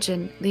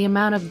imagine the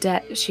amount of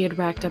debt she had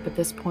racked up at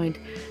this point.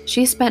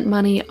 She spent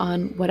money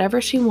on whatever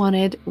she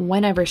wanted,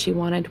 whenever she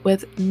wanted,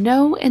 with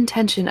no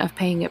intention of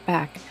paying it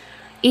back.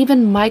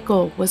 Even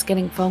Michael was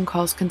getting phone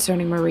calls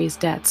concerning Marie's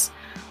debts.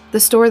 The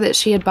store that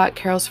she had bought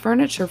Carol's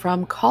furniture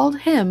from called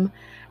him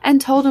and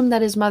told him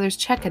that his mother's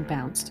check had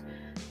bounced.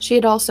 She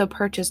had also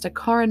purchased a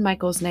car in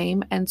Michael's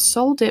name and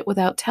sold it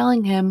without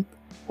telling him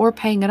or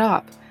paying it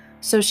off,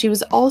 so she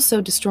was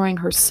also destroying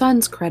her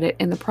son's credit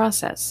in the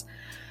process.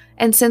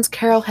 And since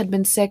Carol had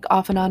been sick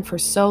off and on for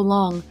so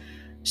long,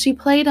 she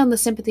played on the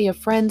sympathy of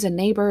friends and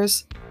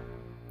neighbors,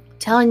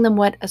 telling them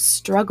what a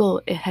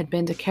struggle it had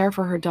been to care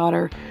for her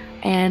daughter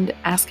and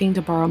asking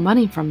to borrow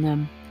money from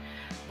them.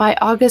 By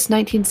August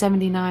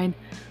 1979,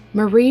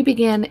 Marie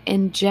began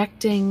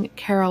injecting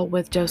Carol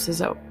with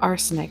doses of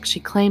arsenic. She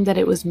claimed that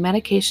it was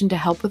medication to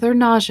help with her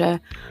nausea,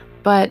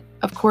 but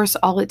of course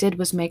all it did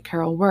was make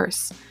Carol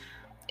worse.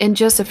 In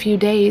just a few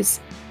days,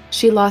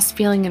 she lost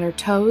feeling in her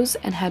toes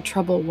and had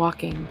trouble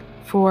walking.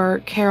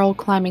 For Carol,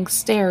 climbing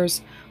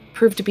stairs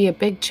proved to be a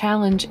big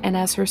challenge, and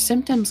as her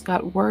symptoms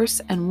got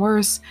worse and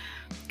worse,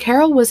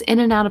 Carol was in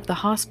and out of the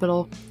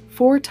hospital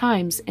 4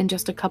 times in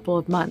just a couple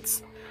of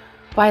months.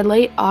 By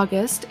late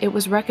August, it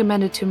was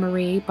recommended to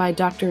Marie by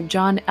Dr.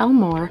 John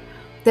Elmore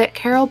that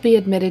Carol be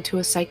admitted to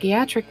a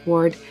psychiatric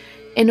ward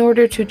in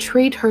order to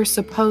treat her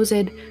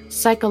supposed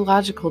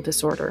psychological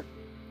disorder.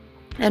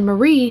 And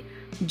Marie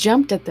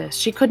jumped at this.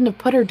 She couldn't have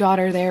put her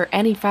daughter there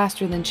any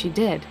faster than she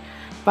did.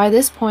 By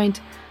this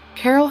point,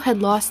 Carol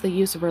had lost the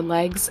use of her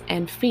legs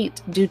and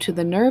feet due to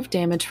the nerve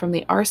damage from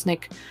the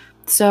arsenic,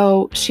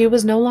 so she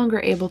was no longer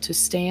able to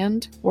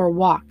stand or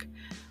walk.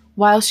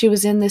 While she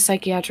was in the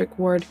psychiatric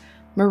ward,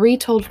 Marie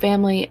told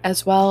family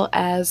as well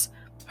as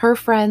her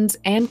friends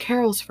and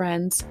Carol's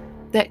friends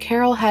that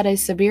Carol had a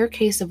severe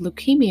case of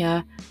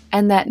leukemia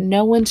and that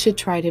no one should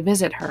try to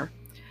visit her.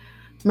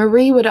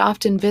 Marie would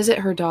often visit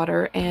her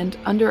daughter, and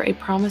under a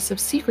promise of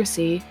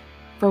secrecy,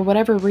 for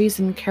whatever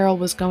reason Carol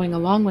was going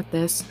along with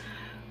this,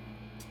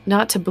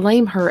 not to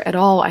blame her at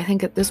all. I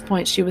think at this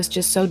point she was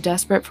just so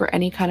desperate for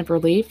any kind of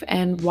relief,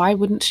 and why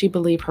wouldn't she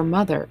believe her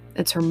mother?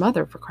 It's her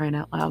mother, for crying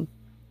out loud.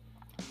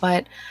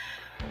 But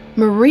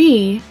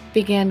Marie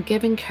began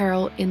giving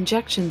Carol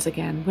injections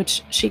again,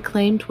 which she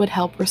claimed would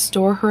help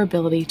restore her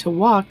ability to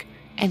walk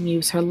and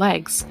use her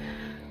legs.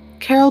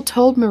 Carol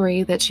told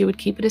Marie that she would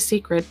keep it a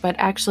secret, but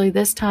actually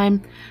this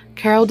time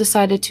Carol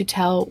decided to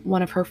tell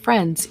one of her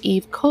friends,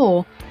 Eve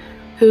Cole,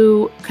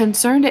 who,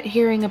 concerned at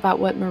hearing about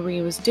what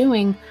Marie was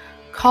doing,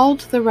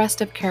 called the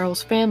rest of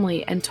Carol's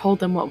family and told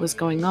them what was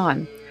going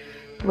on.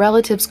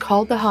 Relatives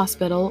called the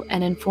hospital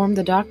and informed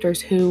the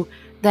doctors, who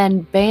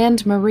then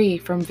banned Marie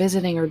from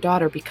visiting her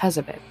daughter because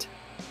of it.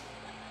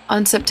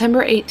 On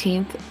September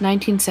 18,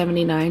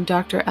 1979,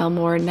 Dr.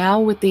 Elmore, now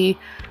with the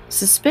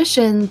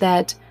suspicion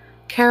that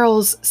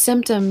Carol's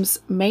symptoms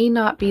may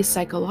not be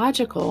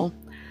psychological,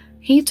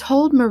 he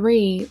told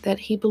Marie that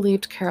he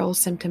believed Carol's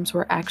symptoms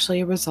were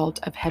actually a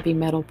result of heavy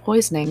metal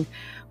poisoning,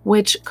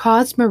 which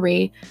caused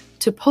Marie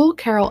to pull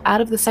Carol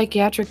out of the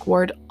psychiatric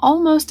ward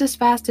almost as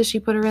fast as she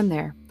put her in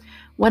there.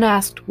 When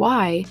asked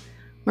why,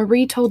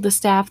 Marie told the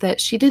staff that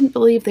she didn't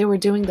believe they were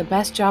doing the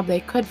best job they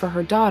could for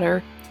her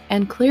daughter,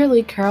 and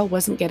clearly Carol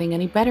wasn't getting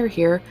any better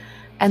here,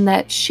 and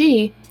that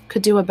she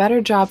could do a better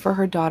job for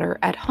her daughter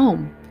at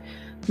home.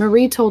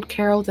 Marie told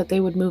Carol that they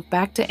would move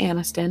back to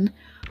Anniston,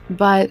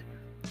 but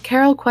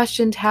Carol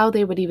questioned how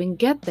they would even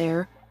get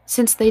there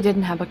since they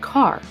didn't have a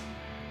car.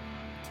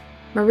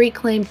 Marie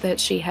claimed that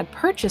she had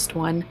purchased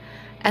one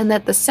and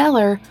that the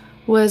seller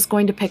was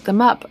going to pick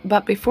them up,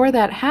 but before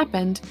that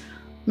happened,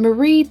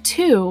 Marie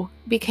too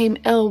became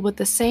ill with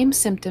the same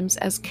symptoms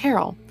as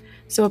Carol.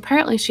 So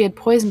apparently she had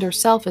poisoned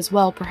herself as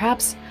well,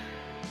 perhaps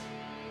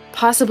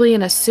possibly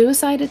in a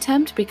suicide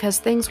attempt because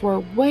things were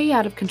way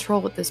out of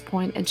control at this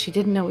point and she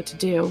didn't know what to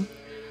do.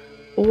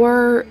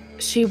 Or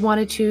she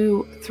wanted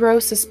to throw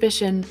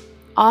suspicion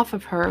off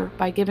of her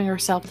by giving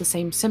herself the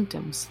same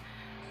symptoms.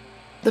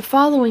 The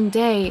following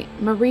day,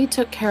 Marie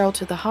took Carol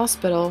to the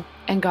hospital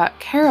and got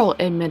Carol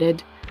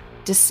admitted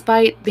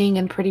despite being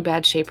in pretty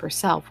bad shape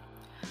herself.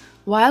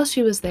 While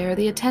she was there,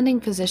 the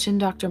attending physician,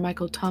 Dr.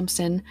 Michael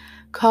Thompson,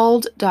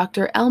 called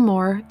Dr.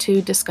 Elmore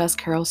to discuss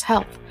Carol's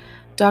health.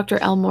 Dr.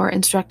 Elmore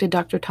instructed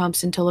Dr.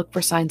 Thompson to look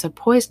for signs of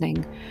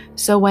poisoning.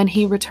 So when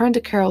he returned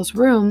to Carol's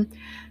room,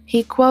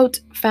 he, quote,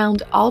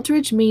 found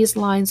Aldridge Mees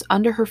lines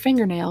under her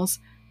fingernails,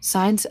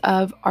 signs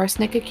of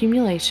arsenic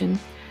accumulation.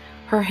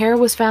 Her hair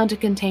was found to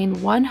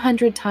contain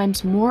 100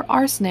 times more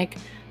arsenic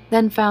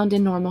than found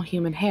in normal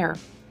human hair.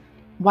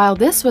 While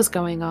this was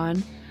going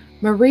on,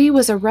 Marie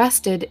was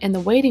arrested in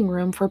the waiting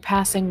room for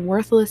passing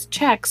worthless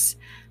checks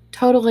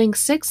totaling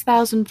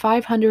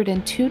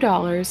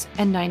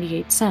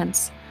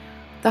 $6,502.98.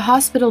 The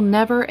hospital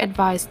never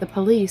advised the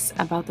police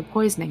about the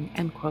poisoning,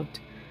 end quote.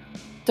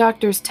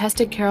 Doctors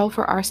tested Carol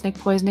for arsenic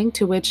poisoning,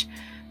 to which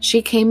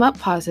she came up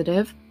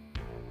positive.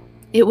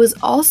 It was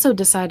also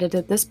decided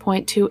at this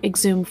point to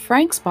exhume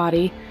Frank's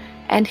body,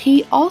 and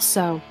he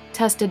also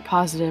tested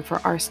positive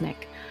for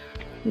arsenic.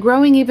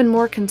 Growing even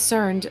more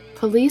concerned,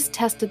 police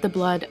tested the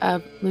blood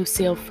of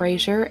Lucille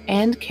Frazier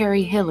and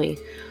Carrie Hilly.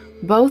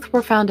 Both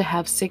were found to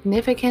have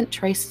significant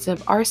traces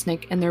of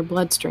arsenic in their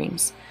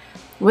bloodstreams.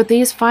 With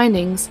these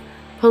findings,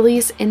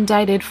 police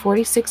indicted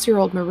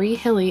 46-year-old Marie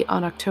Hilly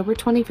on October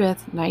 25,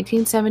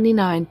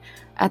 1979,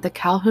 at the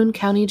Calhoun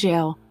County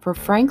Jail for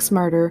Frank's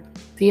murder,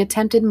 the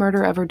attempted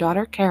murder of her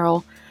daughter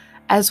Carol,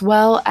 as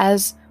well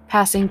as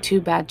passing 2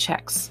 bad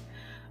checks.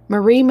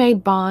 Marie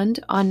made bond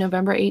on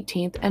November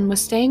 18th and was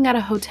staying at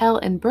a hotel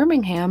in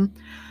Birmingham,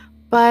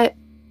 but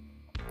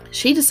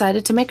she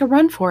decided to make a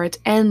run for it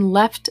and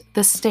left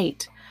the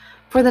state.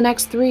 For the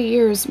next 3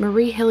 years,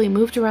 Marie Hilly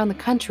moved around the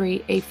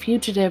country, a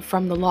fugitive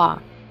from the law.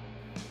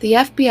 The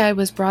FBI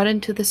was brought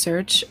into the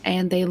search,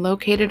 and they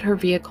located her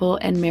vehicle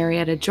in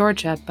Marietta,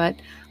 Georgia, but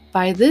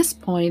by this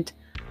point,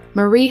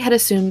 Marie had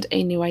assumed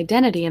a new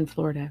identity in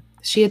Florida.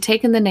 She had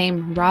taken the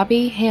name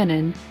Robbie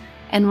Hannon,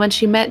 and when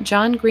she met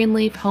John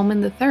Greenleaf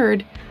Homan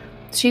III,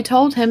 she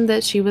told him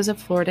that she was a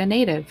Florida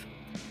native.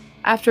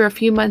 After a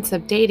few months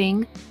of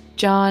dating,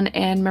 John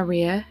and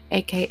Maria,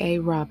 aka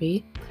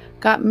Robbie,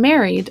 got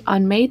married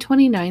on May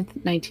 29,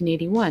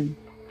 1981.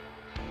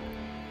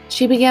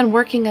 She began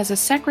working as a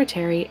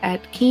secretary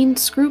at Keene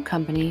Screw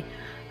Company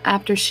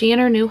after she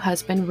and her new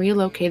husband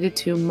relocated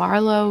to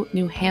Marlow,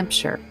 New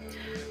Hampshire.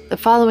 The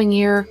following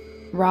year,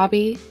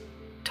 Robbie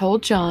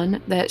told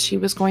John that she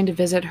was going to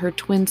visit her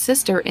twin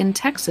sister in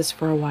Texas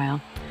for a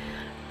while.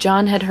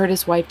 John had heard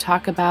his wife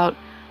talk about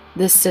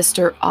this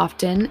sister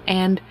often,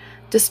 and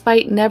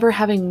despite never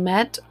having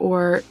met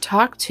or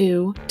talked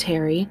to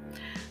Terry,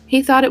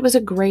 he thought it was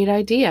a great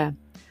idea.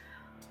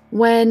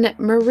 When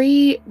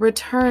Marie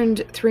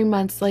returned 3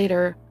 months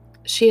later,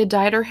 she had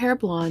dyed her hair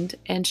blonde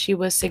and she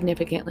was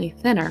significantly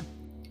thinner.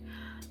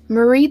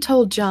 Marie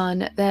told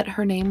John that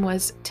her name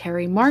was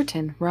Terry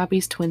Martin,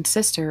 Robbie's twin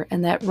sister,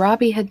 and that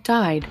Robbie had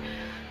died.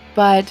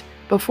 But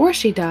before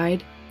she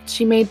died,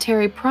 she made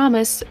Terry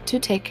promise to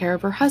take care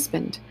of her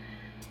husband.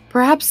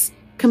 Perhaps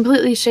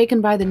completely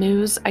shaken by the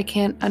news, I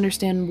can't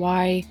understand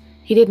why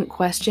he didn't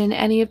question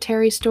any of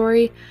Terry's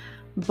story,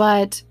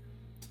 but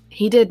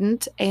he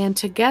didn't, and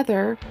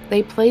together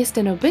they placed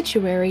an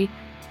obituary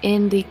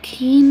in the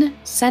Keene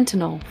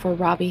Sentinel for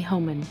Robbie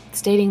Homan,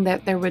 stating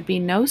that there would be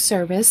no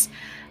service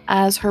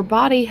as her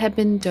body had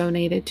been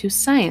donated to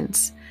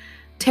science.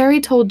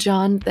 Terry told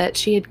John that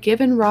she had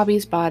given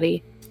Robbie's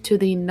body to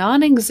the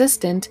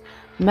non-existent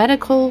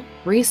Medical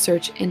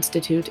Research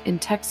Institute in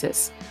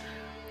Texas.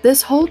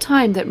 This whole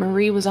time that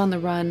Marie was on the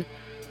run,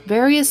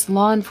 various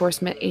law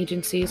enforcement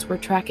agencies were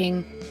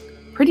tracking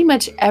pretty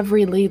much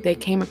every lead they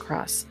came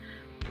across.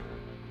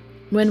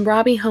 When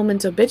Robbie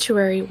Homan's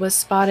obituary was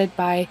spotted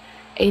by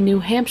a New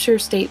Hampshire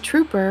state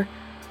trooper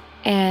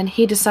and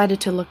he decided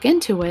to look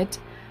into it,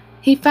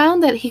 he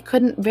found that he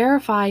couldn't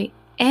verify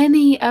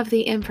any of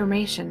the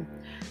information.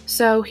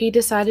 So he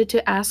decided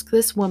to ask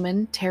this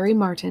woman, Terry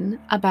Martin,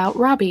 about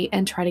Robbie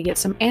and try to get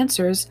some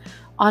answers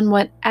on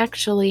what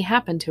actually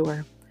happened to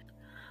her.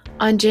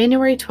 On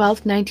January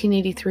 12,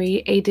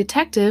 1983, a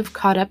detective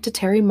caught up to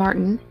Terry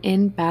Martin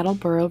in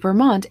Brattleboro,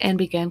 Vermont, and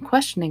began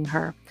questioning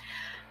her.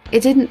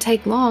 It didn't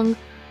take long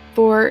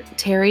for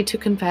Terry to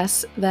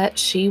confess that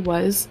she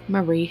was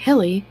Marie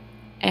Hilly,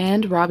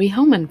 and Robbie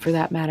Homan for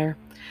that matter.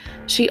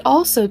 She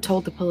also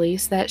told the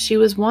police that she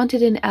was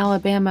wanted in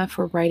Alabama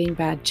for writing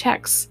bad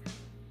checks,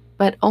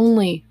 but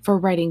only for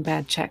writing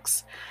bad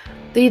checks.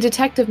 The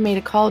detective made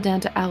a call down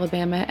to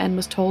Alabama and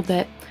was told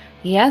that,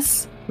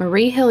 yes,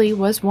 Marie Hilly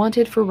was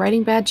wanted for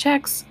writing bad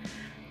checks,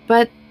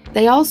 but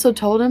they also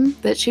told him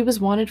that she was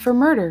wanted for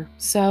murder.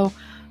 So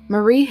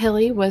Marie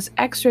Hilly was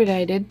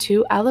extradited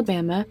to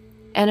Alabama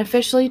and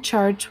officially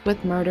charged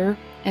with murder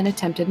and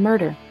attempted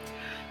murder.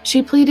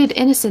 She pleaded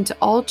innocent to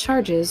all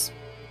charges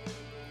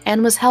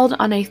and was held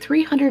on a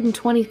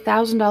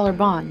 $320,000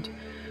 bond.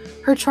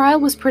 Her trial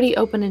was pretty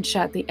open and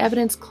shut. The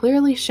evidence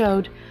clearly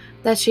showed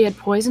that she had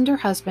poisoned her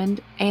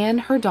husband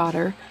and her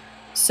daughter,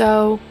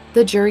 so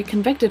the jury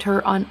convicted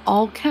her on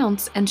all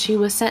counts, and she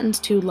was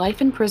sentenced to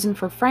life in prison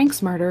for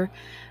Frank's murder,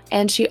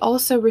 and she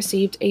also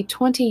received a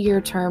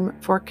 20-year term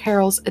for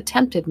Carol's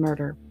attempted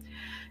murder.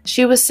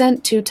 She was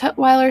sent to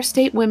Tutwiler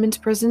State Women's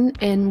Prison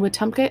in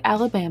Wetumpka,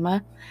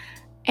 Alabama,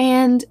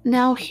 and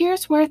now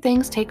here's where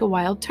things take a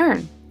wild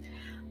turn.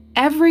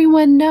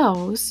 Everyone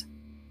knows,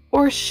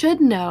 or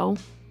should know,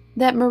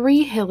 that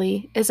Marie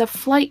Hilly is a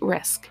flight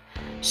risk.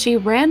 She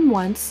ran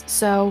once,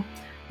 so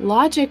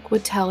logic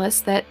would tell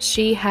us that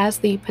she has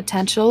the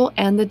potential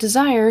and the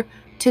desire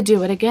to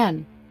do it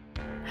again.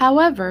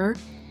 However,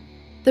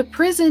 the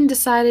prison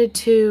decided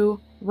to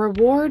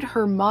reward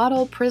her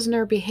model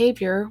prisoner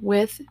behavior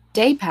with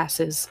day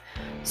passes,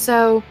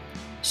 so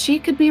she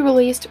could be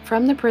released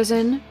from the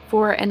prison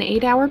for an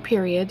 8-hour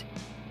period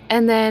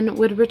and then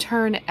would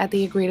return at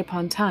the agreed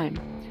upon time.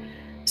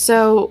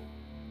 So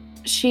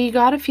she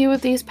got a few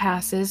of these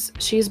passes.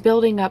 She's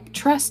building up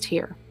trust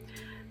here.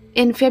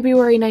 In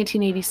February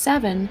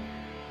 1987,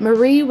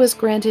 Marie was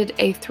granted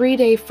a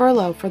 3-day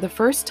furlough for the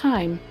first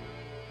time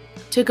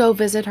to go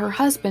visit her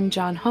husband,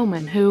 John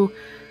Homan, who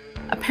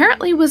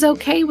apparently was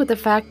okay with the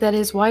fact that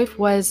his wife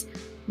was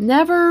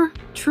never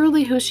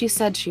truly who she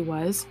said she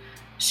was.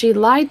 She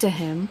lied to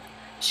him.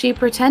 She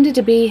pretended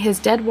to be his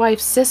dead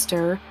wife's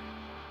sister.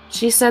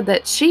 She said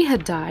that she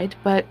had died,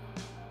 but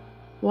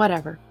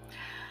whatever.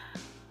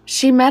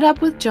 She met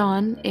up with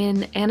John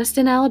in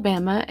Anniston,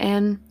 Alabama,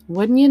 and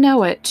wouldn't you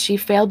know it, she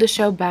failed to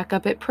show back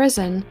up at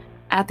prison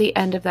at the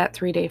end of that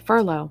 3-day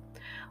furlough.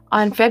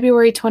 On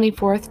February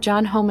 24th,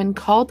 John Homan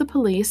called the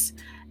police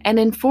and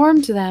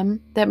informed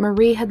them that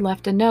Marie had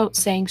left a note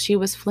saying she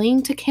was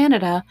fleeing to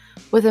Canada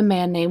with a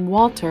man named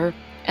Walter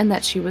and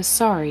that she was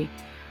sorry.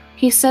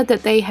 He said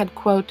that they had,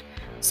 quote,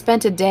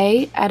 spent a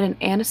day at an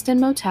Anniston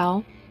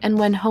motel, and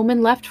when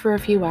Homan left for a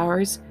few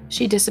hours,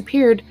 she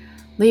disappeared,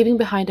 leaving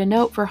behind a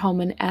note for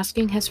Homan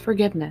asking his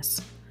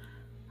forgiveness.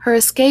 Her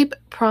escape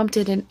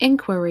prompted an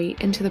inquiry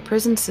into the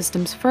prison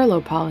system's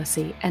furlough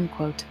policy, end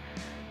quote.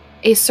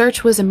 A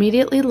search was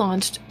immediately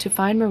launched to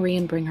find Marie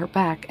and bring her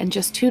back, and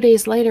just 2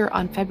 days later,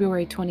 on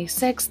February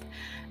 26th,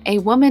 a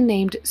woman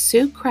named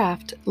Sue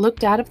Kraft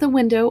looked out of the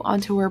window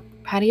onto her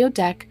patio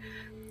deck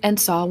and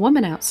saw a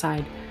woman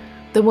outside.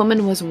 The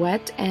woman was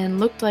wet and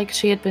looked like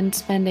she had been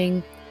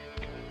spending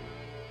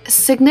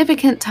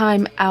significant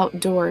time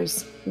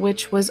outdoors,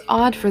 which was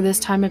odd for this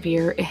time of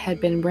year. It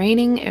had been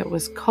raining, it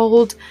was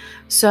cold,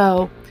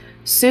 so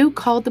Sue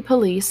called the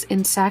police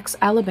in Saxe,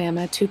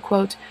 Alabama to,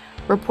 quote,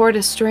 report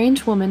a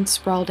strange woman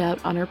sprawled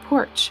out on her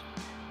porch.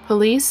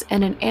 Police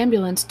and an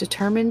ambulance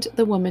determined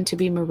the woman to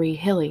be Marie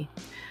Hilly.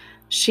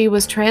 She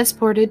was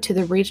transported to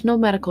the Regional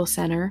Medical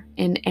Center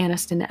in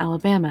Anniston,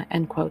 Alabama,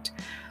 end quote.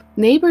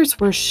 Neighbors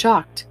were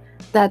shocked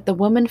that the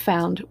woman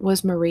found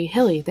was Marie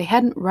Hilly. They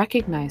hadn't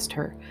recognized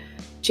her.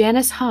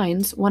 Janice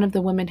Hines, one of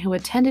the women who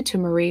attended to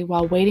Marie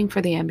while waiting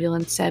for the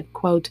ambulance, said,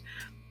 quote,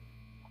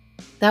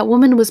 that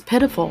woman was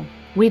pitiful.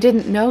 We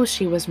didn't know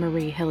she was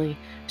Marie Hilly.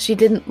 She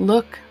didn't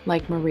look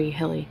like Marie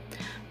Hilly.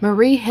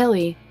 Marie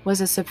Hilley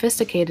was a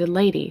sophisticated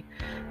lady.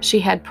 She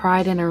had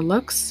pride in her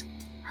looks,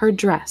 her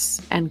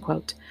dress, end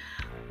quote.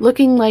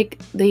 Looking like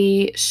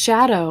the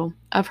shadow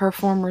of her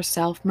former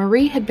self,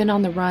 Marie had been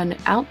on the run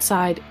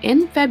outside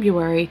in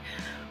February,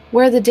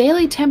 where the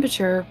daily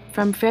temperature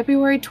from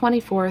February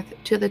 24th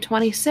to the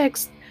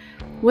 26th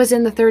was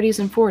in the 30s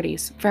and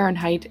 40s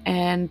Fahrenheit,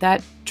 and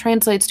that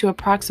translates to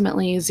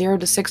approximately 0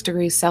 to 6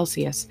 degrees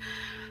Celsius.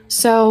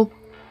 So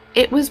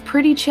it was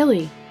pretty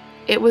chilly.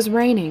 It was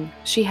raining.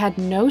 She had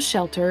no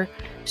shelter.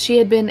 She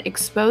had been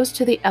exposed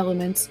to the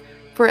elements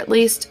for at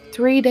least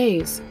 3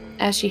 days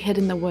as she hid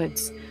in the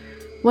woods.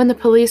 When the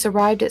police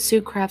arrived at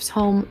Sue Craft's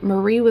home,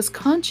 Marie was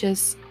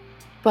conscious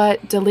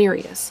but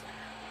delirious,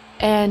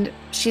 and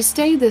she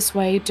stayed this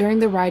way during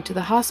the ride to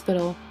the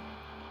hospital.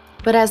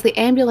 But as the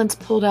ambulance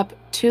pulled up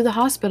to the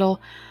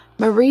hospital,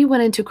 Marie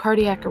went into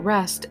cardiac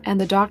arrest,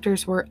 and the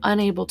doctors were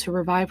unable to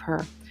revive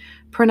her,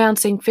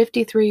 pronouncing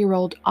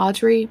 53-year-old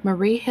Audrey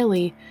Marie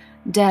Hilley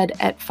dead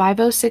at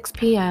 5:06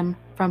 p.m.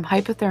 from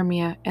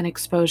hypothermia and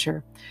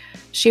exposure.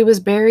 She was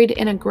buried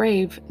in a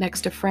grave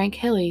next to Frank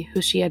Hilley,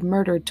 who she had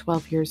murdered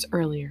 12 years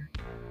earlier.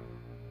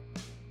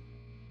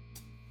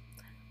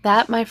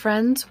 That, my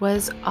friends,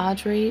 was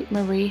Audrey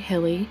Marie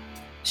Hilley.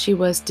 She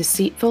was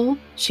deceitful.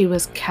 She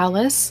was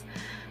callous.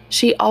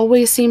 She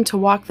always seemed to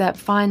walk that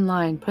fine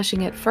line,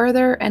 pushing it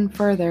further and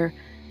further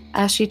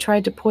as she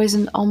tried to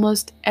poison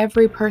almost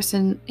every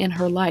person in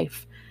her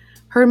life.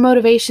 Her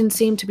motivation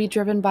seemed to be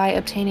driven by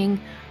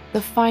obtaining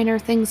the finer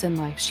things in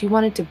life. She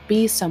wanted to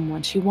be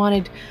someone. She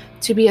wanted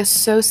to be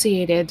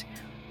associated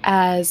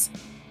as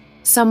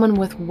someone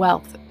with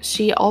wealth.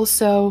 She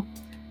also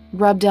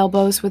rubbed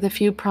elbows with a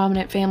few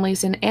prominent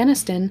families in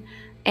Anniston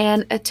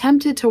and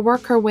attempted to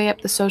work her way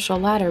up the social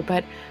ladder,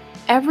 but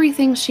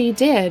everything she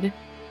did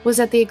was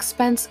at the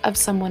expense of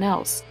someone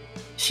else.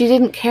 She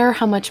didn't care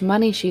how much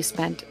money she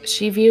spent.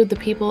 She viewed the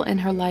people in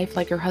her life,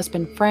 like her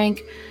husband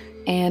Frank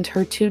and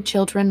her 2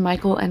 children,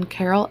 Michael and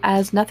Carol,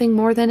 as nothing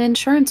more than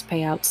insurance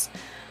payouts.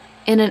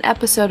 In an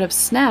episode of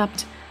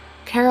Snapped,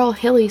 Carol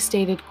Hilley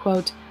stated,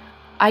 quote,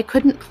 "I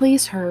couldn't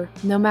please her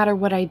no matter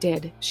what I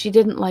did. She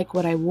didn't like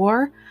what I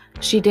wore.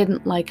 She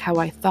didn't like how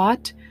I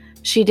thought.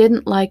 She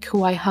didn't like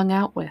who I hung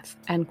out with,"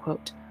 end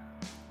quote.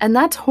 And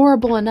that's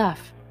horrible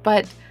enough,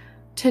 but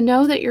to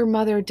know that your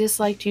mother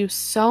disliked you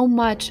so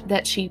much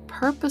that she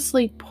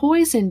purposely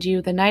poisoned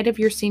you the night of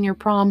your senior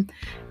prom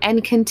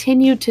and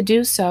continued to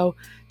do so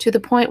to the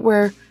point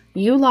where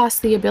you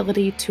lost the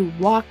ability to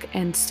walk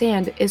and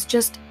stand is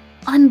just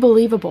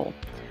unbelievable.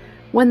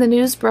 When the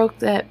news broke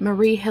that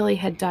Marie Hilley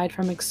had died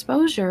from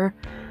exposure,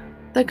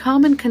 the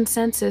common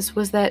consensus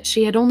was that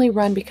she had only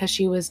run because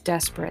she was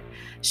desperate.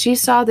 She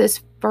saw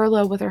this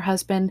furlough with her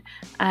husband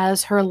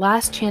as her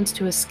last chance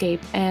to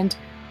escape, and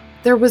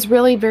there was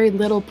really very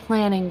little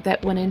planning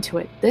that went into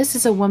it. This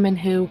is a woman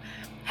who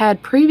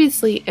had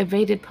previously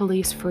evaded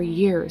police for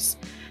years.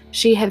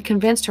 She had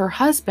convinced her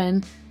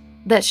husband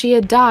that she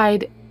had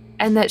died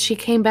and that she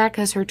came back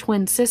as her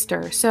twin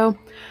sister. So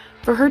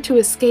for her to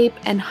escape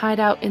and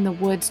hide out in the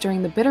woods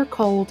during the bitter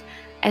cold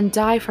and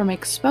die from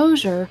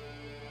exposure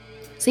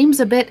seems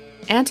a bit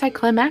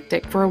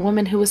anticlimactic for a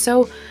woman who was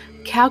so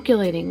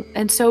calculating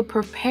and so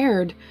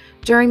prepared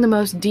during the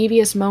most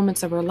devious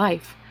moments of her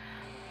life.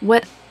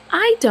 What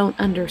I don't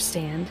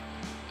understand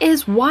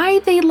is why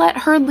they let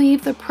her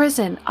leave the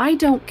prison. I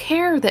don't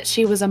care that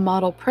she was a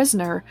model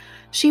prisoner.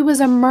 She was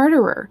a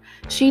murderer.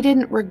 She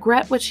didn't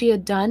regret what she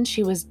had done.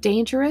 She was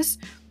dangerous.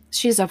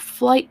 She's a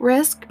flight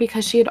risk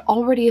because she had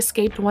already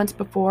escaped once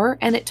before,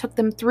 and it took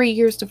them 3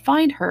 years to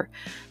find her.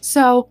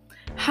 So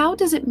how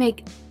does it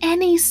make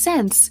any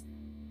sense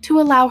to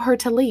allow her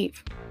to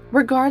leave,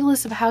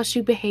 regardless of how she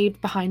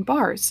behaved behind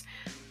bars?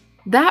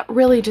 That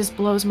really just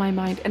blows my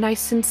mind, and I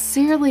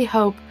sincerely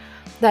hope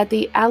that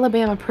the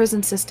Alabama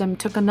prison system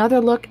took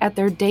another look at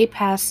their day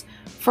pass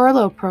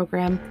furlough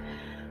program,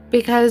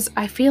 because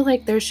I feel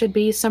like there should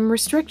be some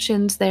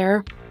restrictions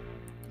there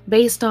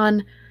based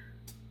on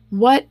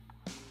what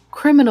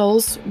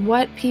criminals,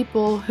 what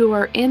people who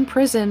are in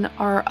prison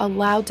are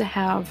allowed to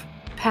have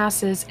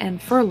passes and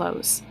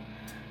furloughs.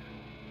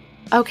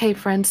 Okay,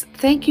 friends,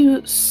 thank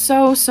you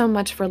so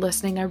much for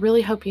listening. I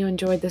really hope you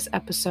enjoyed this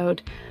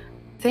episode.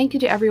 Thank you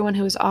to everyone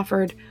who has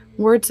offered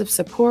words of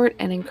support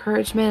and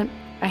encouragement.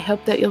 I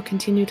hope that you'll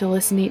continue to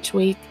listen each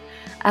week.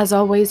 As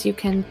always, you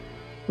can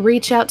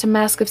reach out to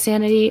Mask of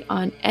Sanity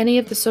on any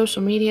of the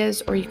social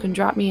medias, or you can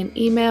drop me an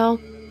email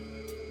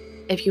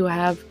if you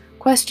have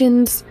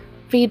questions,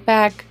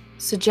 feedback,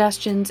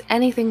 suggestions,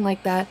 anything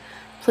like that.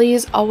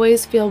 Please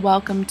always feel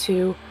welcome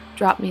to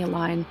drop me a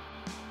line.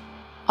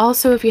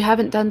 Also, if you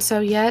haven't done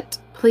so yet,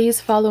 please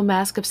follow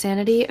Mask of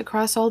Sanity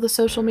across all the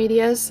social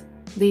medias.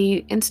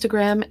 The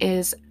Instagram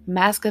is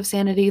Mask of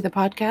Sanity, the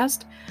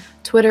podcast.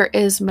 Twitter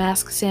is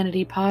Mask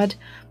Sanity Pod.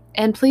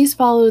 And please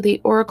follow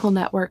the Oracle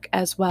Network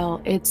as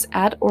well. It's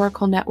at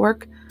Oracle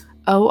Network,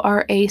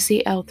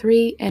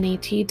 ORACL3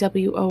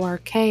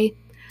 NETWORK.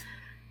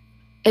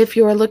 If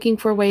you're looking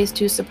for ways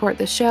to support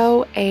the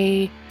show,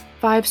 a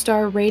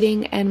 5-star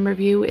rating and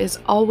review is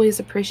always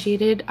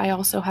appreciated. I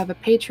also have a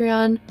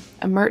Patreon,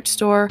 a merch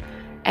store,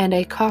 and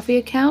a Ko-fi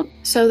account,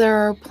 so there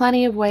are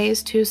plenty of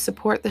ways to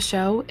support the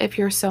show if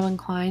you're so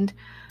inclined.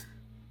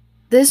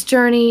 This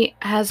journey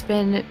has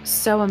been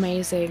so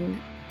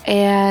amazing,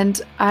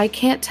 and I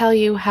can't tell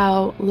you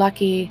how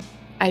lucky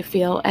I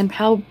feel and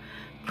how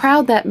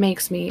proud that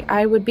makes me.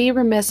 I would be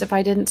remiss if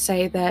I didn't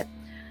say that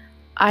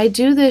I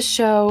do this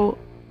show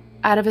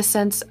out of a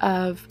sense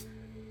of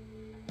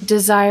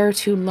desire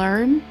to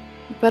learn,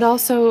 but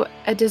also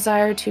a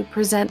desire to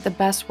present the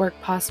best work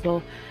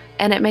possible.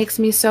 And it makes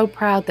me so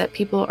proud that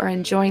people are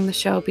enjoying the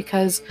show,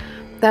 because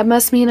that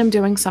must mean I'm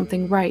doing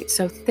something right.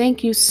 So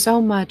thank you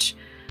so much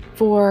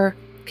for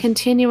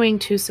continuing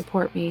to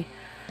support me.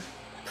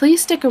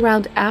 Please stick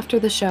around after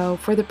the show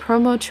for the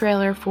promo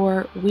trailer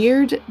for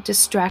Weird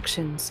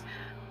Distractions.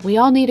 We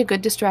all need a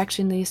good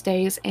distraction these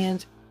days,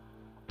 and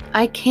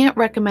I can't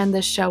recommend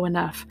this show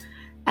enough.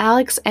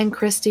 Alex and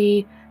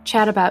Christy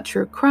chat about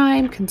true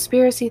crime,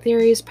 conspiracy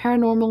theories,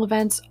 paranormal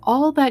events,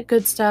 all that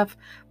good stuff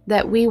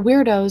that we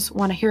weirdos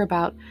want to hear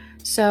about.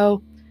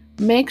 So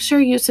make sure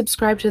you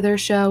subscribe to their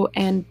show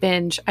and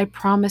binge. I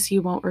promise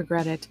you won't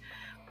regret it.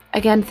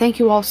 Again, thank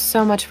you all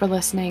so much for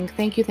listening.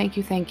 Thank you, thank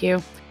you, thank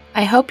you.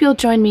 I hope you'll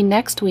join me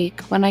next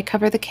week when I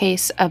cover the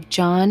case of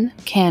John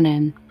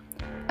Cannon.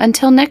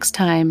 Until next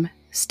time,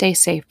 stay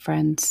safe,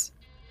 friends.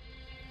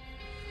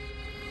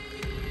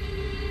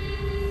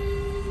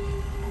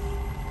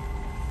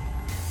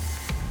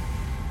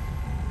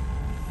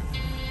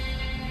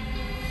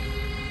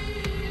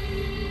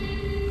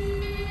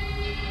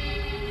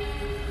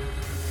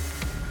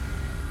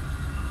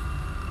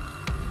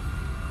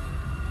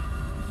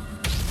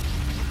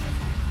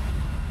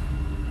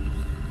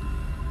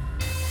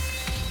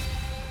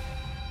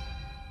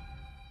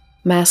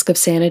 Mask of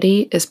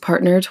Sanity is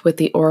partnered with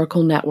the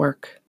Oracle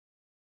Network.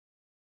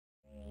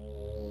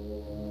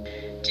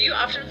 Do you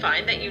often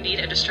find that you need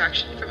a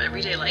distraction from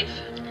everyday life?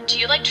 Do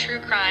you like true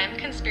crime,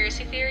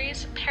 conspiracy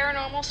theories,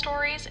 paranormal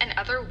stories, and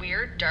other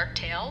weird, dark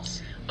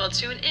tales? Well,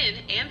 tune in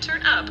and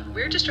turn up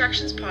Weird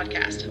Distractions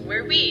Podcast,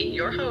 where we,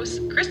 your hosts,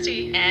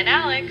 Christy and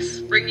Alex,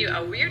 bring you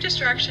a weird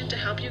distraction to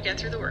help you get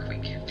through the work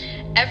week.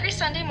 Every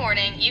Sunday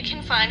morning, you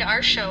can find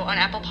our show on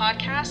Apple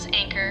Podcasts,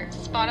 Anchor,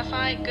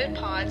 Spotify, Good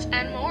Pods,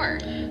 and more.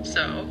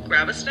 So,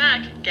 grab a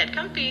snack, get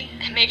comfy,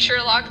 and make sure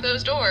to lock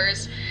those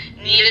doors.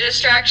 Need a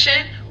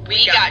distraction?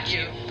 We got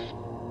you.